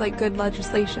sounds like good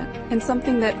legislation and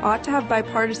something that ought to have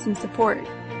bipartisan support,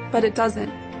 but it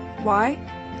doesn't. Why?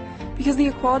 Because the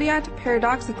Equality Act,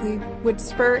 paradoxically, would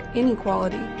spur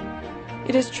inequality.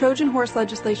 It is Trojan horse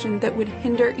legislation that would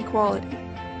hinder equality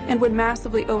and would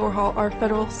massively overhaul our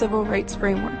federal civil rights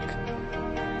framework.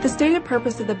 The stated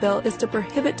purpose of the bill is to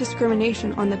prohibit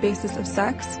discrimination on the basis of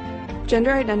sex,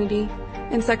 gender identity,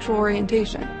 and sexual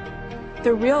orientation.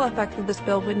 The real effect of this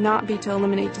bill would not be to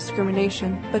eliminate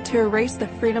discrimination, but to erase the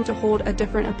freedom to hold a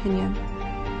different opinion.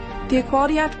 The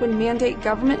Equality Act would mandate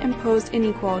government-imposed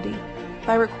inequality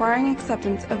by requiring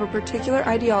acceptance of a particular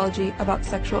ideology about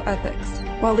sexual ethics,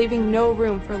 while leaving no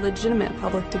room for legitimate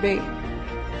public debate.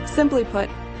 Simply put,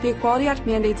 the Equality Act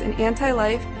mandates an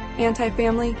anti-life,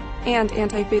 anti-family, and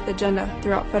anti-faith agenda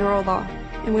throughout federal law,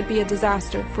 and would be a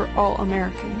disaster for all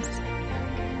Americans.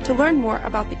 To learn more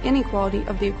about the inequality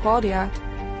of the Equality Act,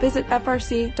 visit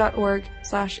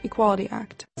frc.org/Equality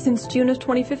Act. Since June of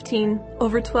 2015,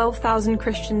 over 12,000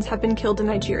 Christians have been killed in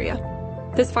Nigeria.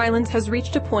 This violence has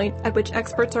reached a point at which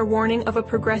experts are warning of a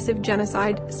progressive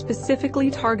genocide specifically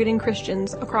targeting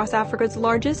Christians across Africa's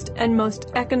largest and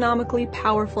most economically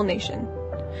powerful nation.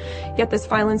 Yet this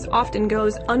violence often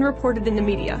goes unreported in the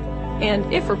media,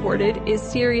 and if reported, is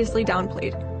seriously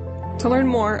downplayed. To learn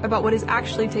more about what is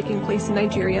actually taking place in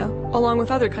Nigeria, along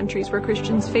with other countries where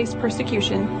Christians face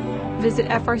persecution, visit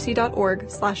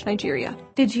frc.org/Nigeria.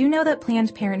 Did you know that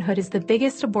Planned Parenthood is the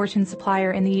biggest abortion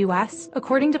supplier in the U.S.?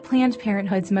 According to Planned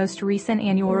Parenthood's most recent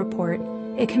annual report,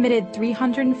 it committed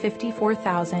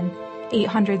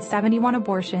 354,871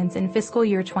 abortions in fiscal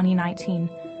year 2019,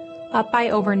 up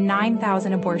by over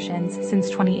 9,000 abortions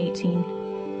since 2018.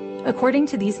 According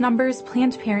to these numbers,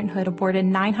 Planned Parenthood aborted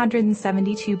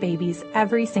 972 babies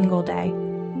every single day.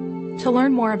 To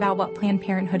learn more about what Planned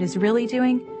Parenthood is really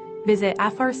doing, visit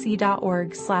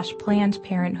frc.org/Planned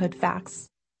Parenthood Facts.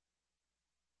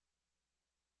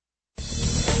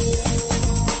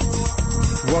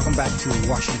 Welcome back to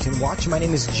Washington Watch. My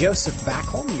name is Joseph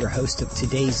Backholm, your host of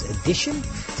today's edition.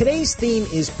 Today's theme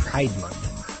is Pride Month.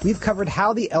 We've covered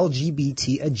how the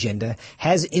LGBT agenda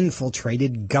has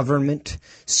infiltrated government,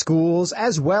 schools,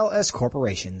 as well as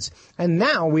corporations. And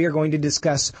now we are going to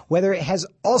discuss whether it has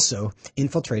also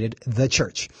infiltrated the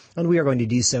church. And we are going to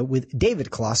do so with David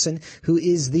Clausen, who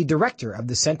is the director of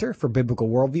the Center for Biblical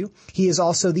Worldview. He is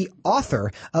also the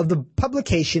author of the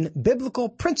publication Biblical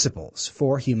Principles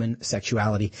for Human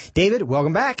Sexuality. David,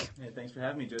 welcome back. Hey, thanks for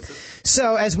having me, Joseph.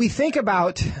 So as we think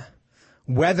about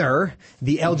whether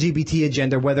the LGBT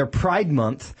agenda, whether Pride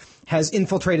Month has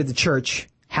infiltrated the church,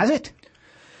 has it?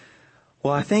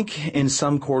 Well, I think in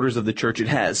some quarters of the church it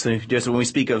has. So just when we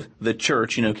speak of the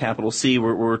church, capital C,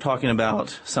 we're talking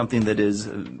about something that is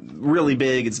really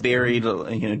big. It's varied,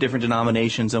 different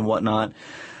denominations and whatnot.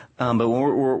 But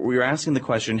when we're asking the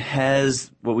question, has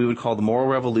what we would call the moral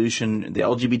revolution, the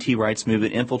LGBT rights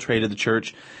movement, infiltrated the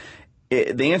church?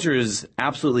 The answer is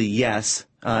absolutely yes.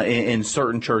 In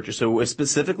certain churches. So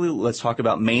specifically, let's talk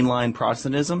about mainline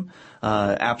Protestantism.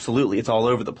 Absolutely. It's all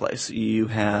over the place. You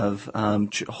have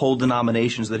whole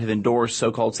denominations that have endorsed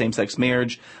so-called same-sex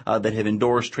marriage, that have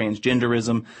endorsed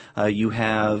transgenderism. You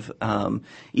have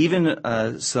even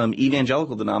some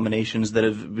evangelical denominations that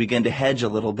have begun to hedge a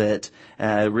little bit,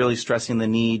 really stressing the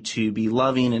need to be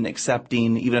loving and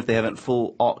accepting, even if they haven't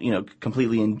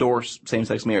completely endorsed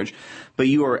same-sex marriage. But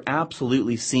you are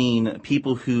absolutely seeing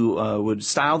people who would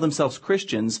style themselves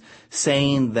Christians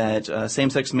saying that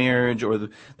same-sex marriage or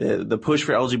the push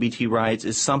for LGBT rights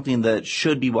is something that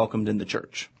should be welcomed in the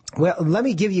church. Well, let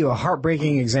me give you a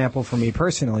heartbreaking example for me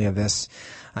personally of this.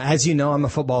 As you know, I'm a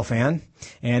football fan,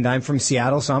 and I'm from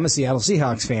Seattle, so I'm a Seattle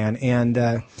Seahawks fan,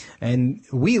 and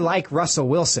we like Russell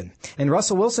Wilson. And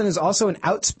Russell Wilson is also an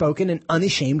outspoken and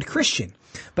unashamed Christian.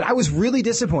 But I was really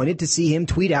disappointed to see him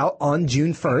tweet out on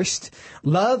June 1st,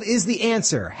 "Love is the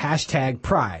answer,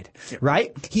 #pride,"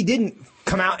 right? He didn't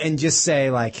come out and just say,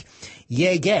 like,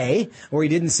 yay gay, or he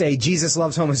didn't say Jesus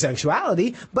loves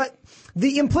homosexuality, but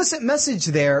The implicit message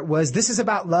there was this is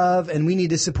about love and we need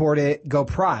to support it. Go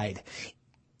Pride.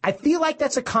 I feel like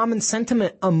that's a common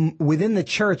sentiment within the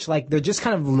church. Like they're just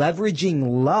kind of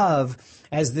leveraging love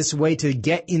as this way to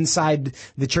get inside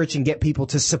the church and get people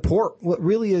to support what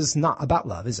really is not about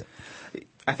love, is it?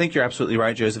 I think you're absolutely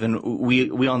right, Joseph. And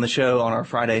we on the show, on our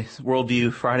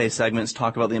Worldview Friday segments,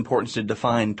 talk about the importance to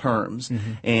define terms.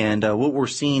 Mm-hmm. And what we're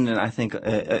seeing, and I think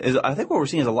what we're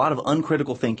seeing is a lot of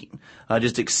uncritical thinking,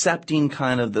 just accepting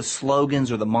kind of the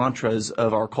slogans or the mantras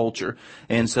of our culture.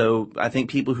 And so I think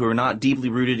people who are not deeply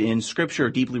rooted in Scripture,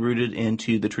 deeply rooted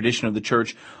into the tradition of the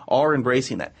church, are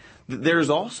embracing that. There's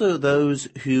also those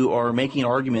who are making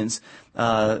arguments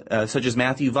such as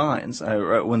Matthew Vines.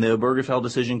 When the Obergefell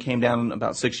decision came down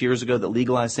about 6 years ago that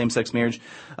legalized same-sex marriage,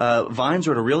 Vines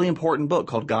wrote a really important book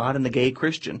called God and the Gay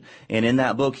Christian. And in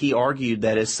that book, he argued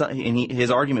that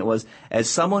his argument was, as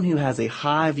someone who has a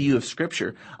high view of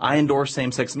Scripture, I endorse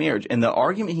same-sex marriage. And the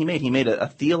argument he made a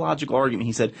theological argument.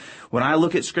 He said, when I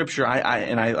look at Scripture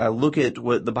I look at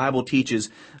what the Bible teaches,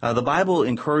 the Bible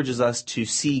encourages us to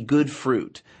see good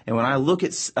fruit. And when I look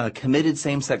at committed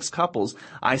same-sex couples,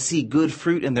 I see good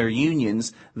fruit in their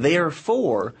unions.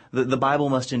 Therefore, the Bible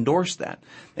must endorse that.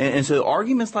 And so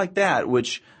arguments like that,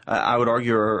 which I would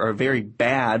argue are very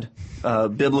bad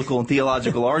biblical and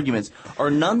theological arguments,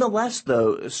 are nonetheless,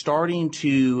 though, starting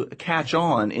to catch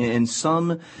on in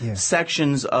some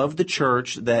sections of the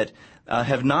church that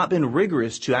have not been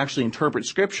rigorous to actually interpret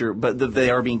Scripture, but that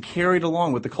they are being carried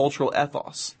along with the cultural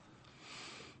ethos.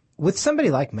 With somebody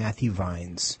like Matthew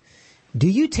Vines, do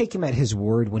you take him at his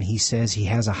word when he says he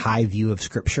has a high view of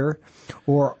Scripture?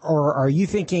 Or are you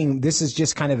thinking this is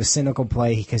just kind of a cynical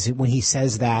play because when he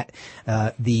says that,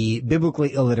 the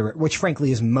biblically illiterate, which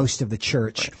frankly is most of the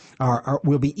church,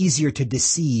 will be easier to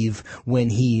deceive when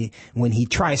he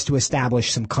tries to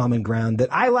establish some common ground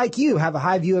that I, like you, have a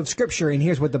high view of Scripture and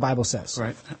here's what the Bible says?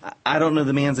 Right. I don't know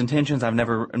the man's intentions. I've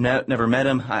never met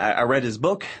him. I read his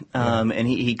book, and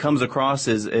he comes across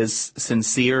as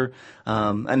sincere.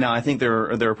 And now I think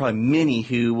there are probably many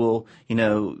who will,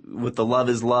 with the love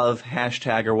is love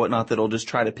hashtag or whatnot, that'll just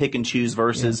try to pick and choose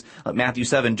verses. Matthew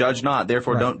 7, judge not,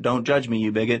 therefore don't judge me,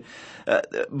 you bigot.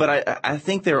 But I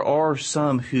think there are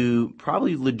some who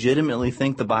probably legitimately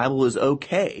think the Bible is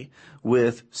okay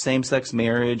with same-sex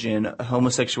marriage and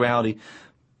homosexuality.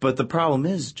 But the problem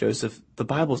is, Joseph, the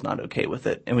Bible's not okay with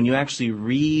it. And when you actually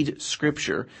read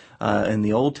Scripture in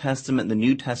the Old Testament and the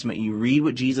New Testament, you read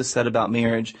what Jesus said about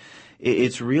marriage,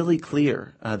 it's really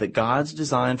clear that God's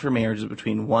design for marriage is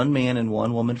between one man and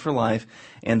one woman for life,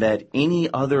 and that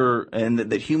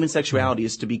that human sexuality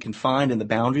is to be confined in the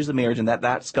boundaries of marriage, and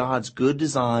that's God's good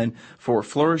design for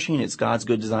flourishing. It's God's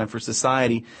good design for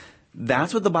society.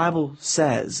 That's what the Bible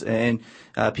says, and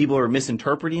people are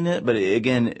misinterpreting it. But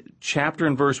again, chapter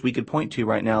and verse we could point to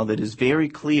right now that is very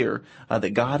clear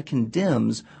that God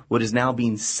condemns what is now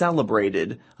being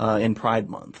celebrated in Pride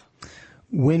Month.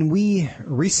 When we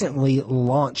recently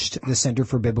launched the Center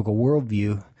for Biblical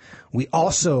Worldview, we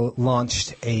also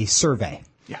launched a survey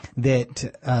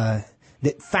that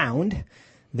found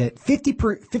that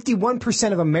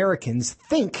 51% of Americans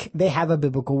think they have a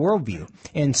biblical worldview,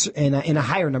 and a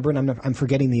higher number, and I'm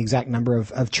forgetting the exact number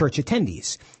of church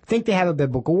attendees, think they have a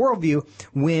biblical worldview.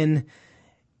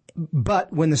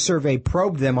 But when the survey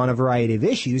probed them on a variety of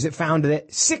issues, it found that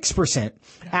 6%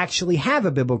 actually have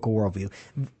a biblical worldview.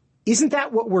 Isn't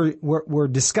that what we're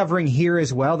discovering here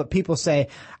as well? That people say,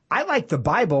 I like the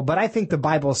Bible, but I think the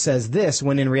Bible says this,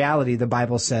 when in reality the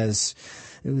Bible says,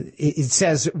 it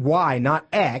says Y, not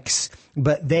X,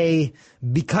 but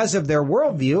because of their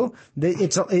worldview,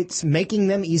 it's making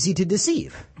them easy to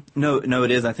deceive. No,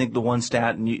 it is. I think the one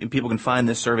stat, and people can find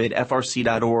this survey at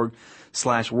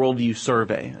frc.org/worldview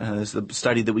survey. This is the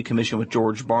study that we commissioned with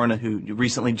George Barna, who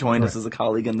recently joined us as a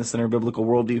colleague in the Center of Biblical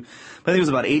Worldview. But I think it was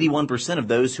about 81% of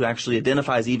those who actually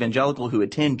identify as evangelical who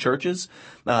attend churches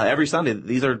every Sunday.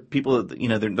 These are people that,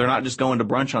 they're not just going to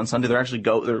brunch on Sunday. They're actually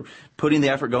they're putting the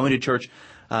effort going to church.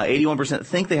 81%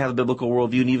 think they have a biblical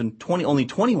worldview, and even only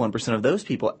 21% of those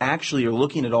people actually are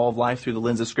looking at all of life through the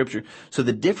lens of Scripture. So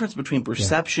the difference between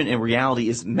perception and reality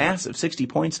is massive, 60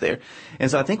 points there.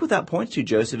 And so I think what that points to,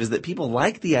 Joseph, is that people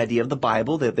like the idea of the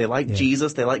Bible, that they like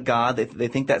Jesus, they like God, they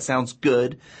think that sounds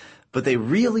good, but they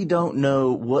really don't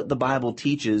know what the Bible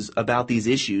teaches about these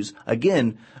issues.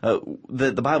 Again,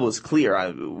 the Bible is clear.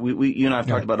 You and I have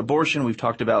talked about abortion. We've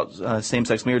talked about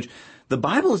same-sex marriage. The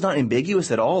Bible is not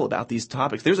ambiguous at all about these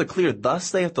topics. There's a clear, thus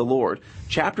saith the Lord,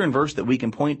 chapter and verse that we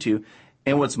can point to.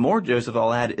 And what's more, Joseph,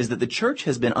 I'll add, is that the church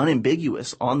has been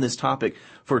unambiguous on this topic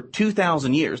for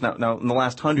 2,000 years. Now in the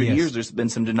last 100 years, there's been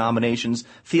some denominations,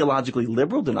 theologically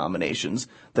liberal denominations,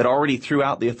 that already threw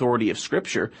out the authority of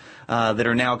Scripture, that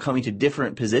are now coming to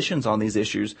different positions on these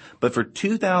issues. But for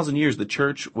 2,000 years, the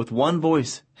church, with one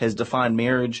voice, has defined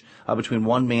marriage between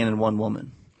one man and one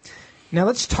woman. Now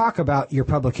let's talk about your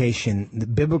publication, The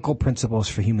Biblical Principles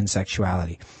for Human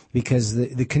Sexuality, because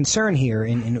the concern here,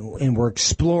 and we're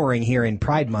exploring here in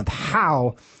Pride Month,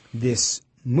 how this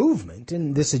movement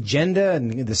and this agenda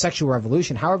and the sexual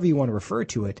revolution, however you want to refer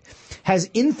to it, has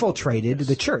infiltrated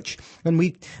the church. And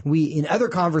we in other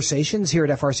conversations here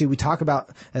at FRC, we talk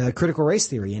about critical race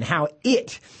theory and how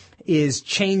it is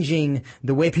changing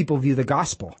the way people view the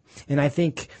gospel. And I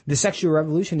think the sexual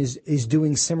revolution is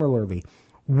doing similarly.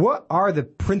 What are the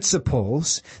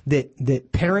principles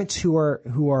that parents who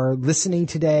are listening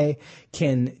today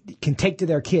can take to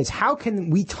their kids? How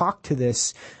can we talk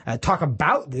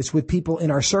about this with people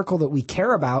in our circle that we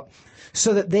care about,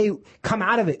 so that they come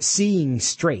out of it seeing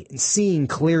straight and seeing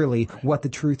clearly what the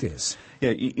truth is?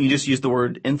 Yeah, you just used the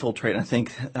word infiltrate. I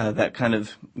think that kind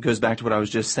of goes back to what I was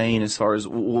just saying as far as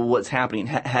what's happening.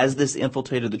 Has this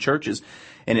infiltrated the churches?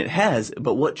 And it has,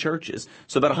 but what churches?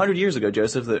 So about 100 years ago,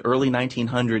 Joseph, the early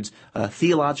 1900s,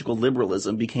 theological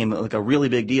liberalism became like a really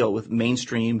big deal with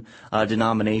mainstream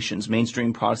denominations,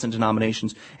 mainstream Protestant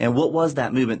denominations. And what was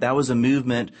that movement? That was a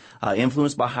movement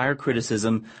influenced by higher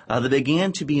criticism that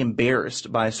began to be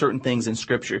embarrassed by certain things in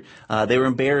Scripture. They were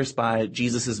embarrassed by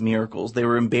Jesus' miracles. They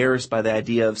were embarrassed by the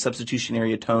idea of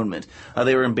substitutionary atonement.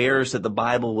 They were embarrassed that the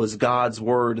Bible was God's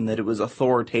Word and that it was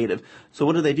authoritative. So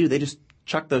what do? They just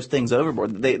chuck those things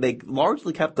overboard. They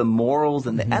largely kept the morals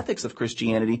and the ethics of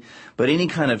Christianity, but any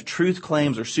kind of truth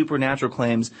claims or supernatural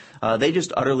claims, they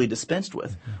just utterly dispensed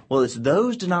with. Well, it's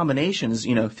those denominations,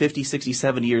 50, 60,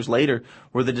 70 years later,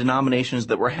 were the denominations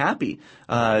that were happy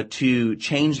to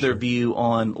change their view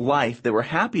on life, that were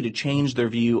happy to change their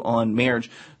view on marriage.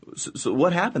 So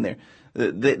what happened there?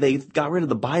 They got rid of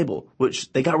the Bible,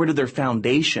 which they got rid of their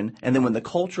foundation, and then when the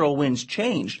cultural winds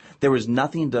changed, there was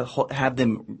nothing to have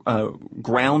them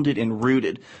grounded and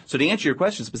rooted. So to answer your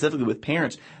question specifically with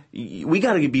parents, we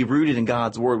got to be rooted in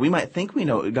God's Word. We might think we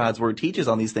know what God's Word teaches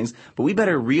on these things, but we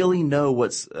better really know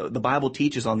what the Bible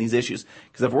teaches on these issues.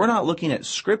 Because if we're not looking at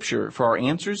Scripture for our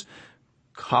answers,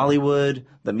 Hollywood,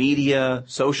 the media,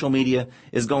 social media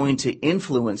is going to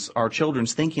influence our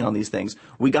children's thinking on these things.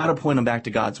 We got to point them back to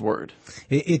God's Word.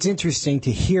 It's interesting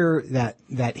to hear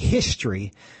that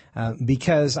history,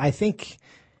 because I think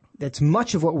that's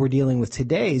much of what we're dealing with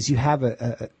today. Is you have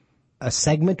a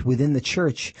segment within the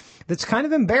church that's kind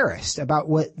of embarrassed about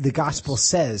what the gospel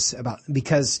says about,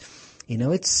 because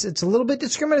it's a little bit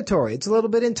discriminatory. It's a little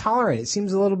bit intolerant. It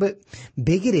seems a little bit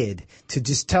bigoted to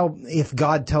just if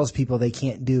God tells people they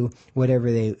can't do whatever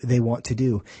they want to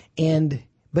do.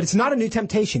 But it's not a new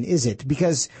temptation, is it?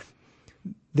 Because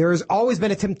there's always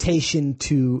been a temptation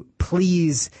to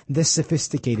please the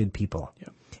sophisticated people. Yeah.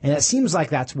 And it seems like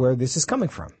that's where this is coming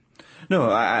from. No,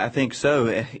 I think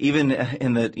so. Even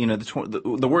in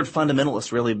the word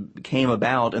fundamentalist really came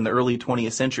about in the early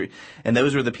 20th century, and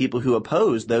those were the people who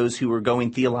opposed those who were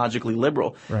going theologically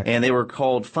liberal, right. And they were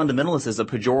called fundamentalists as a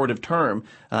pejorative term.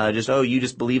 You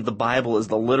just believe the Bible is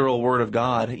the literal Word of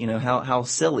God. How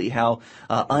silly, how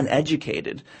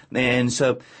uneducated, and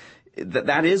so.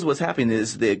 That is what's happening.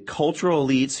 Is the cultural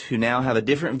elites who now have a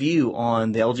different view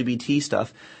on the LGBT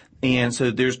stuff. And so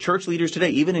there's church leaders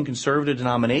today, even in conservative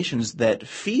denominations, that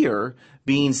fear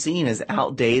being seen as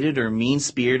outdated or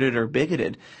mean-spirited or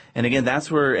bigoted. And again, that's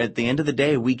where at the end of the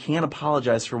day, we can't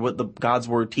apologize for what God's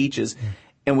Word teaches,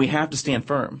 and we have to stand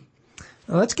firm.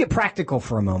 Let's get practical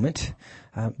for a moment,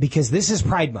 because this is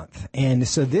Pride Month. And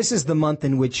so this is the month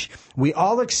in which we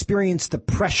all experience the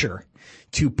pressure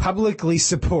to publicly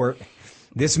support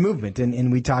this movement. And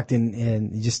we talked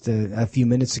in just a few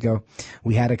minutes ago,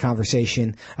 we had a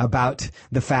conversation about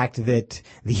the fact that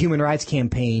the Human Rights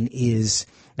Campaign is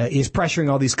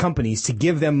pressuring all these companies to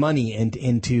give them money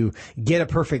and to get a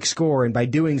perfect score. And by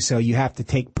doing so, you have to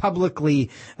take publicly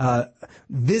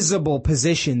visible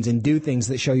positions and do things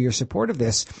that show your support of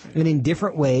this. And in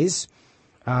different ways,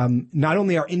 not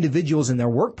only are individuals in their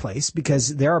workplace,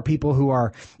 because there are people who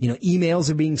are, emails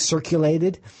are being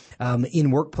circulated in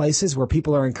workplaces where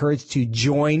people are encouraged to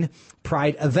join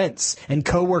Pride events, and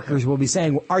coworkers will be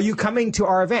saying, are you coming to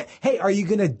our event? Hey, are you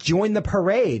going to join the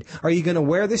parade? Are you going to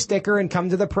wear the sticker and come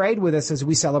to the parade with us as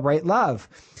we celebrate love?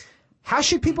 How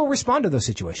should people respond to those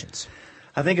situations?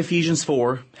 I think Ephesians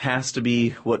 4 has to be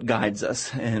what guides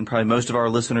us, and probably most of our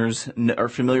listeners are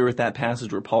familiar with that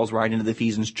passage where Paul's writing to the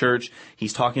Ephesians church.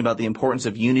 He's talking about the importance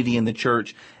of unity in the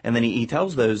church, and then he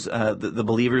tells those the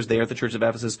believers there at the church of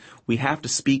Ephesus, we have to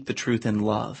speak the truth in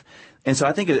love. And so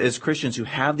I think as Christians who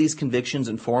have these convictions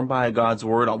informed by God's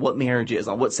word on what marriage is,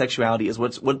 on what sexuality is,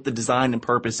 what the design and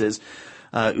purpose is,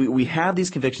 we have these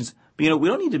convictions, but we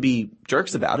don't need to be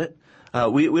jerks about it.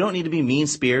 We don't need to be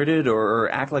mean-spirited or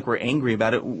act like we're angry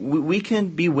about it. We can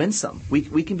be winsome. We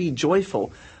can be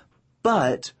joyful,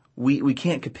 but we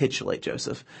can't capitulate,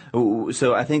 Joseph.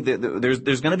 So I think that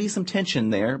there's going to be some tension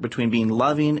there between being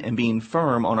loving and being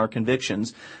firm on our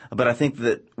convictions, but I think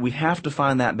that we have to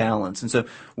find that balance. And so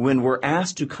when we're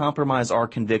asked to compromise our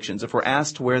convictions, if we're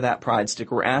asked to wear that pride stick,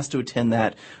 we're asked to attend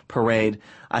that parade,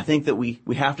 I think that we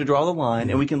have to draw the line,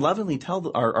 and we can lovingly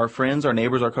tell our friends, our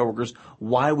neighbors, our coworkers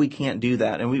why we can't do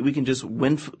that. And we can just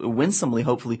winsomely,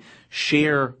 hopefully,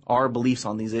 share our beliefs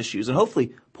on these issues and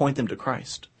hopefully point them to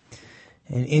Christ.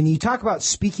 And you talk about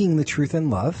speaking the truth in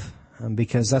love,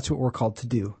 because that's what we're called to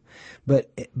do. But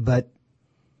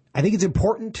I think it's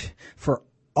important for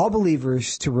all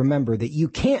believers to remember that you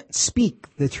can't speak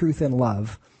the truth in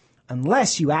love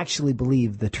unless you actually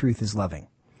believe the truth is loving.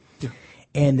 Yeah.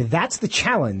 And that's the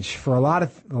challenge for a lot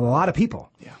of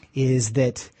people. Yeah. Is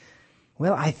that,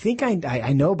 well, I think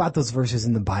I know about those verses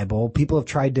in the Bible. People have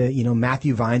tried to,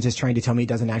 Matthew Vines is trying to tell me he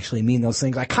doesn't actually mean those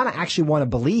things. I kind of actually want to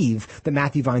believe that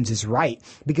Matthew Vines is right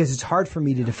because it's hard for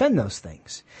me to defend those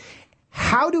things.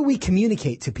 How do we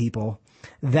communicate to people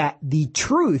that the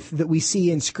truth that we see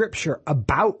in Scripture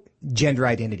about gender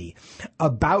identity,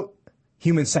 about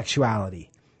human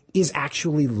sexuality, is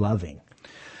actually loving?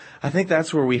 I think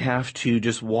that's where we have to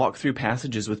just walk through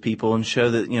passages with people and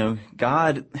show that,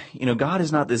 God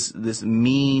is not this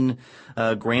mean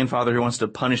grandfather who wants to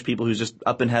punish people who's just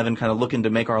up in heaven kind of looking to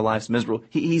make our lives miserable.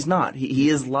 He's not. He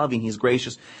is loving. He's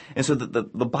gracious. And so the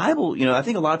Bible, I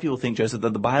think a lot of people think, Joseph,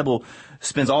 that the Bible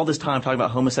spends all this time talking about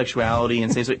homosexuality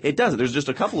and so it doesn't. There's just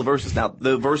a couple of verses. Now,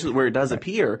 the verses where it does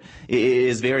appear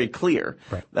is very clear.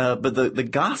 Right. But the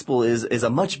gospel is a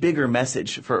much bigger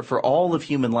message for all of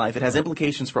human life. It has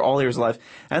implications for all areas of life.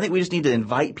 And I think we just need to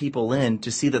invite people in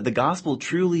to see that the gospel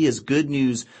truly is good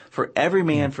news for every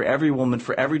man, for every woman,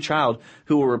 for every child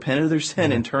who will repent of their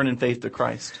sin and turn in faith to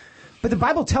Christ. But the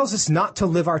Bible tells us not to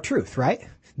live our truth, right?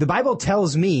 The Bible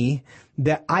tells me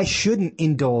that I shouldn't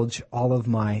indulge all of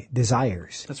my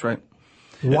desires. That's right.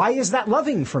 Why is that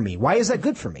loving for me? Why is that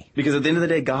good for me? Because at the end of the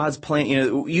day, God's plan,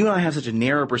 you and I have such a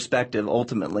narrow perspective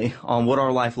ultimately on what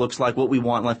our life looks like, what we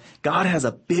want in life. God has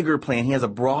a bigger plan. He has a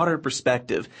broader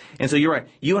perspective. And so you're right.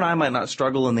 You and I might not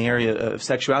struggle in the area of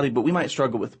sexuality, but we might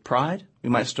struggle with pride. We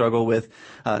might struggle with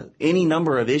any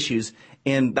number of issues.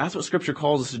 And that's what Scripture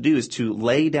calls us to do, is to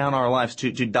lay down our lives,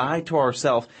 to die to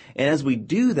ourselves. And as we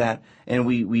do that and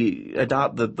we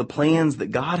adopt the plans that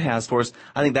God has for us,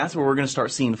 I think that's where we're going to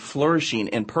start seeing flourishing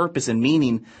and purpose and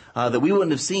meaning that we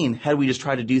wouldn't have seen had we just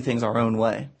tried to do things our own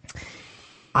way.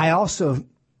 I also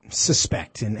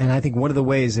suspect, and I think one of the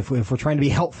ways, if we're trying to be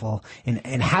helpful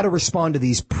and how to respond to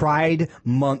these Pride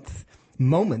Month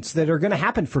moments that are going to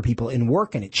happen for people in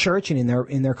work and at church and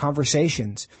in their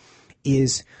conversations,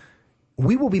 is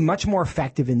we will be much more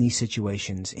effective in these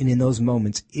situations and in those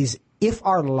moments is if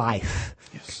our life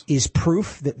is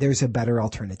proof that there's a better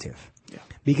alternative. Yeah.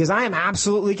 Because I am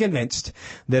absolutely convinced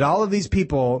that all of these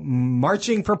people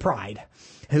marching for pride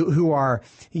who are,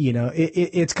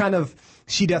 it's kind of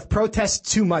she doth protest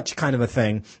too much kind of a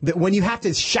thing, that when you have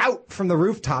to shout from the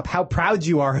rooftop how proud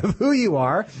you are of who you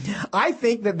are, I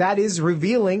think that is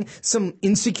revealing some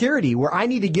insecurity where I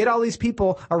need to get all these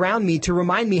people around me to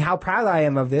remind me how proud I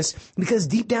am of this, because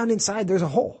deep down inside there's a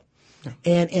hole.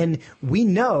 Yeah. And we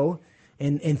know,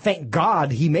 and thank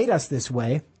God He made us this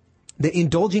way, that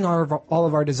indulging all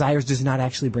of our desires does not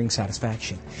actually bring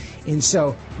satisfaction. And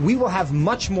so we will have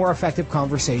much more effective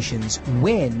conversations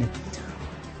when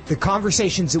the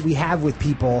conversations that we have with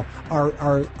people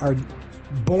are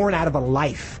born out of a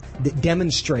life that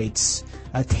demonstrates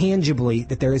tangibly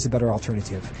that there is a better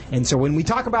alternative. And so when we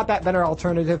talk about that better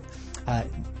alternative,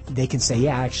 they can say,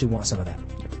 yeah, I actually want some of that.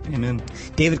 Amen.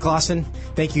 David Clausen,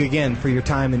 thank you again for your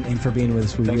time and for being with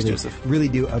us. Thanks, really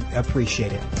do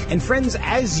appreciate it. And friends,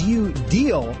 as you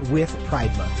deal with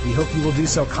Pride Month, we hope you will do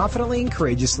so confidently and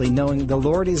courageously, knowing the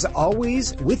Lord is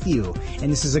always with you.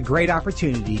 And this is a great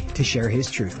opportunity to share His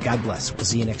truth. God bless. We'll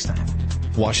see you next time.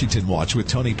 Washington Watch with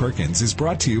Tony Perkins is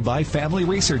brought to you by Family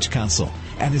Research Council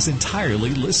and is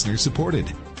entirely listener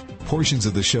supported. Portions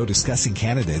of the show discussing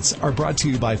candidates are brought to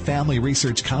you by Family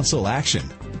Research Council Action.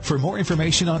 For more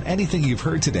information on anything you've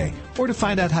heard today, or to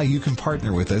find out how you can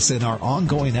partner with us in our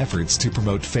ongoing efforts to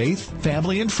promote faith,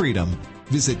 family, and freedom,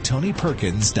 visit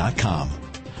TonyPerkins.com.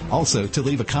 Also, to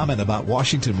leave a comment about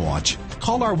Washington Watch,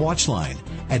 call our watch line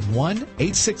at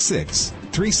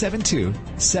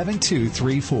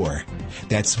 1-866-372-7234.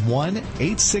 That's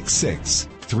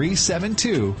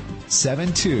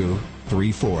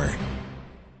 1-866-372-7234.